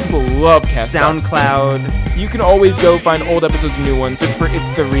Castbox. People love Castbox. SoundCloud. You can always go find old episodes and new ones, search for It's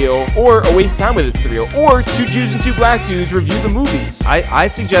The Real, or A Waste of Time with It's The Real, or Two Jews and Two Black Dudes review the movies. I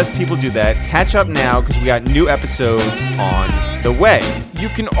suggest people do that. Catch up now because we got new episodes on the way. You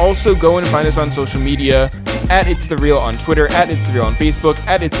can also go and find us on social media, at It's The Real on Twitter, at It's The Real on Facebook,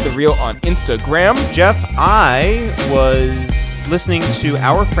 at It's The Real on Instagram. Jeff, I was listening to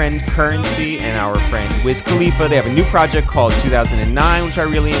our friend Currency and our friend Wiz Khalifa. They have a new project called 2009, which I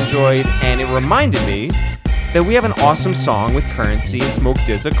really enjoyed, and it reminded me that we have an awesome song with Currency and Smoke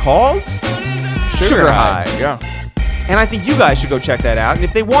DZA called Sugar High. Yeah. And I think you guys should go check that out. And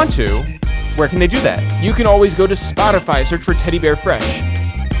if they want to, where can they do that? You can always go to Spotify, search for Teddy Bear Fresh.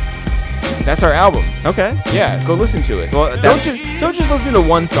 That's our album. Okay. Yeah, go listen to it. Well, Don't just listen to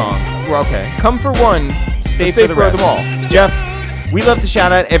one song. Well, okay. Come for one, Stay stay for the rest. them all. Jeff, We love to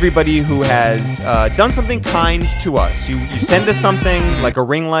shout out everybody who has done something kind to us. You send us something like a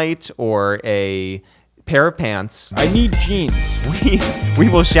ring light or a pair of pants. I need jeans. We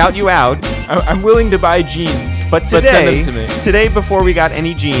will shout you out. I'm willing to buy jeans, But send today, them to me. today before we got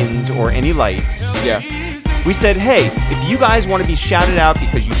any jeans or any lights, Yeah. we said, hey, if you guys want to be shouted out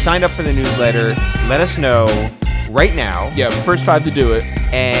because you signed up for the newsletter, let us know right now. Yeah, first 5 to do it.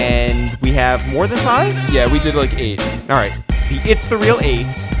 And we have more than 5? Yeah, we did like 8. All right. The It's the Real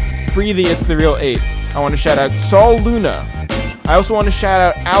 8. Free the It's The Real 8. I want to shout out Saul Luna. I also want to shout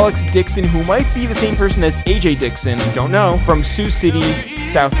out Alex Dixon, who might be the same person as AJ Dixon. Don't know. From Sioux City,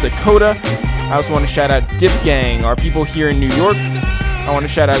 South Dakota. I also want to shout out Diff Gang, our people here in New York. I want to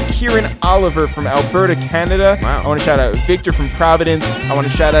shout out Kieran Oliver from Alberta, Canada. Wow. I want to shout out Victor from Providence. I want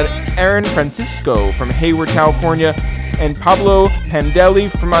to shout out Aaron Francisco from Hayward, California. And Pablo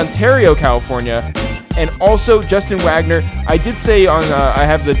Pandelli from Ontario, California. And also Justin Wagner. I did say I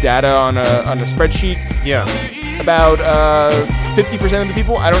have the data on a spreadsheet. Yeah. About 50% of the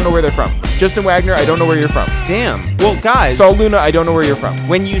people, I don't know where they're from. Justin Wagner, I don't know where you're from. Damn. Well, guys, Saul Luna, I don't know where you're from.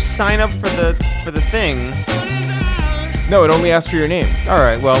 when you sign up for the thing, No, it only asks for your name. all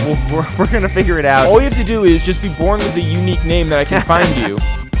right. Well, we're gonna figure it out. All you have to do is just be born with a unique name that I can find you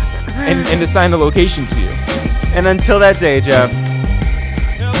and assign a location to you. And until that day, Jeff.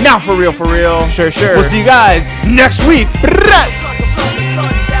 Now for real. Sure. We'll see you guys next week.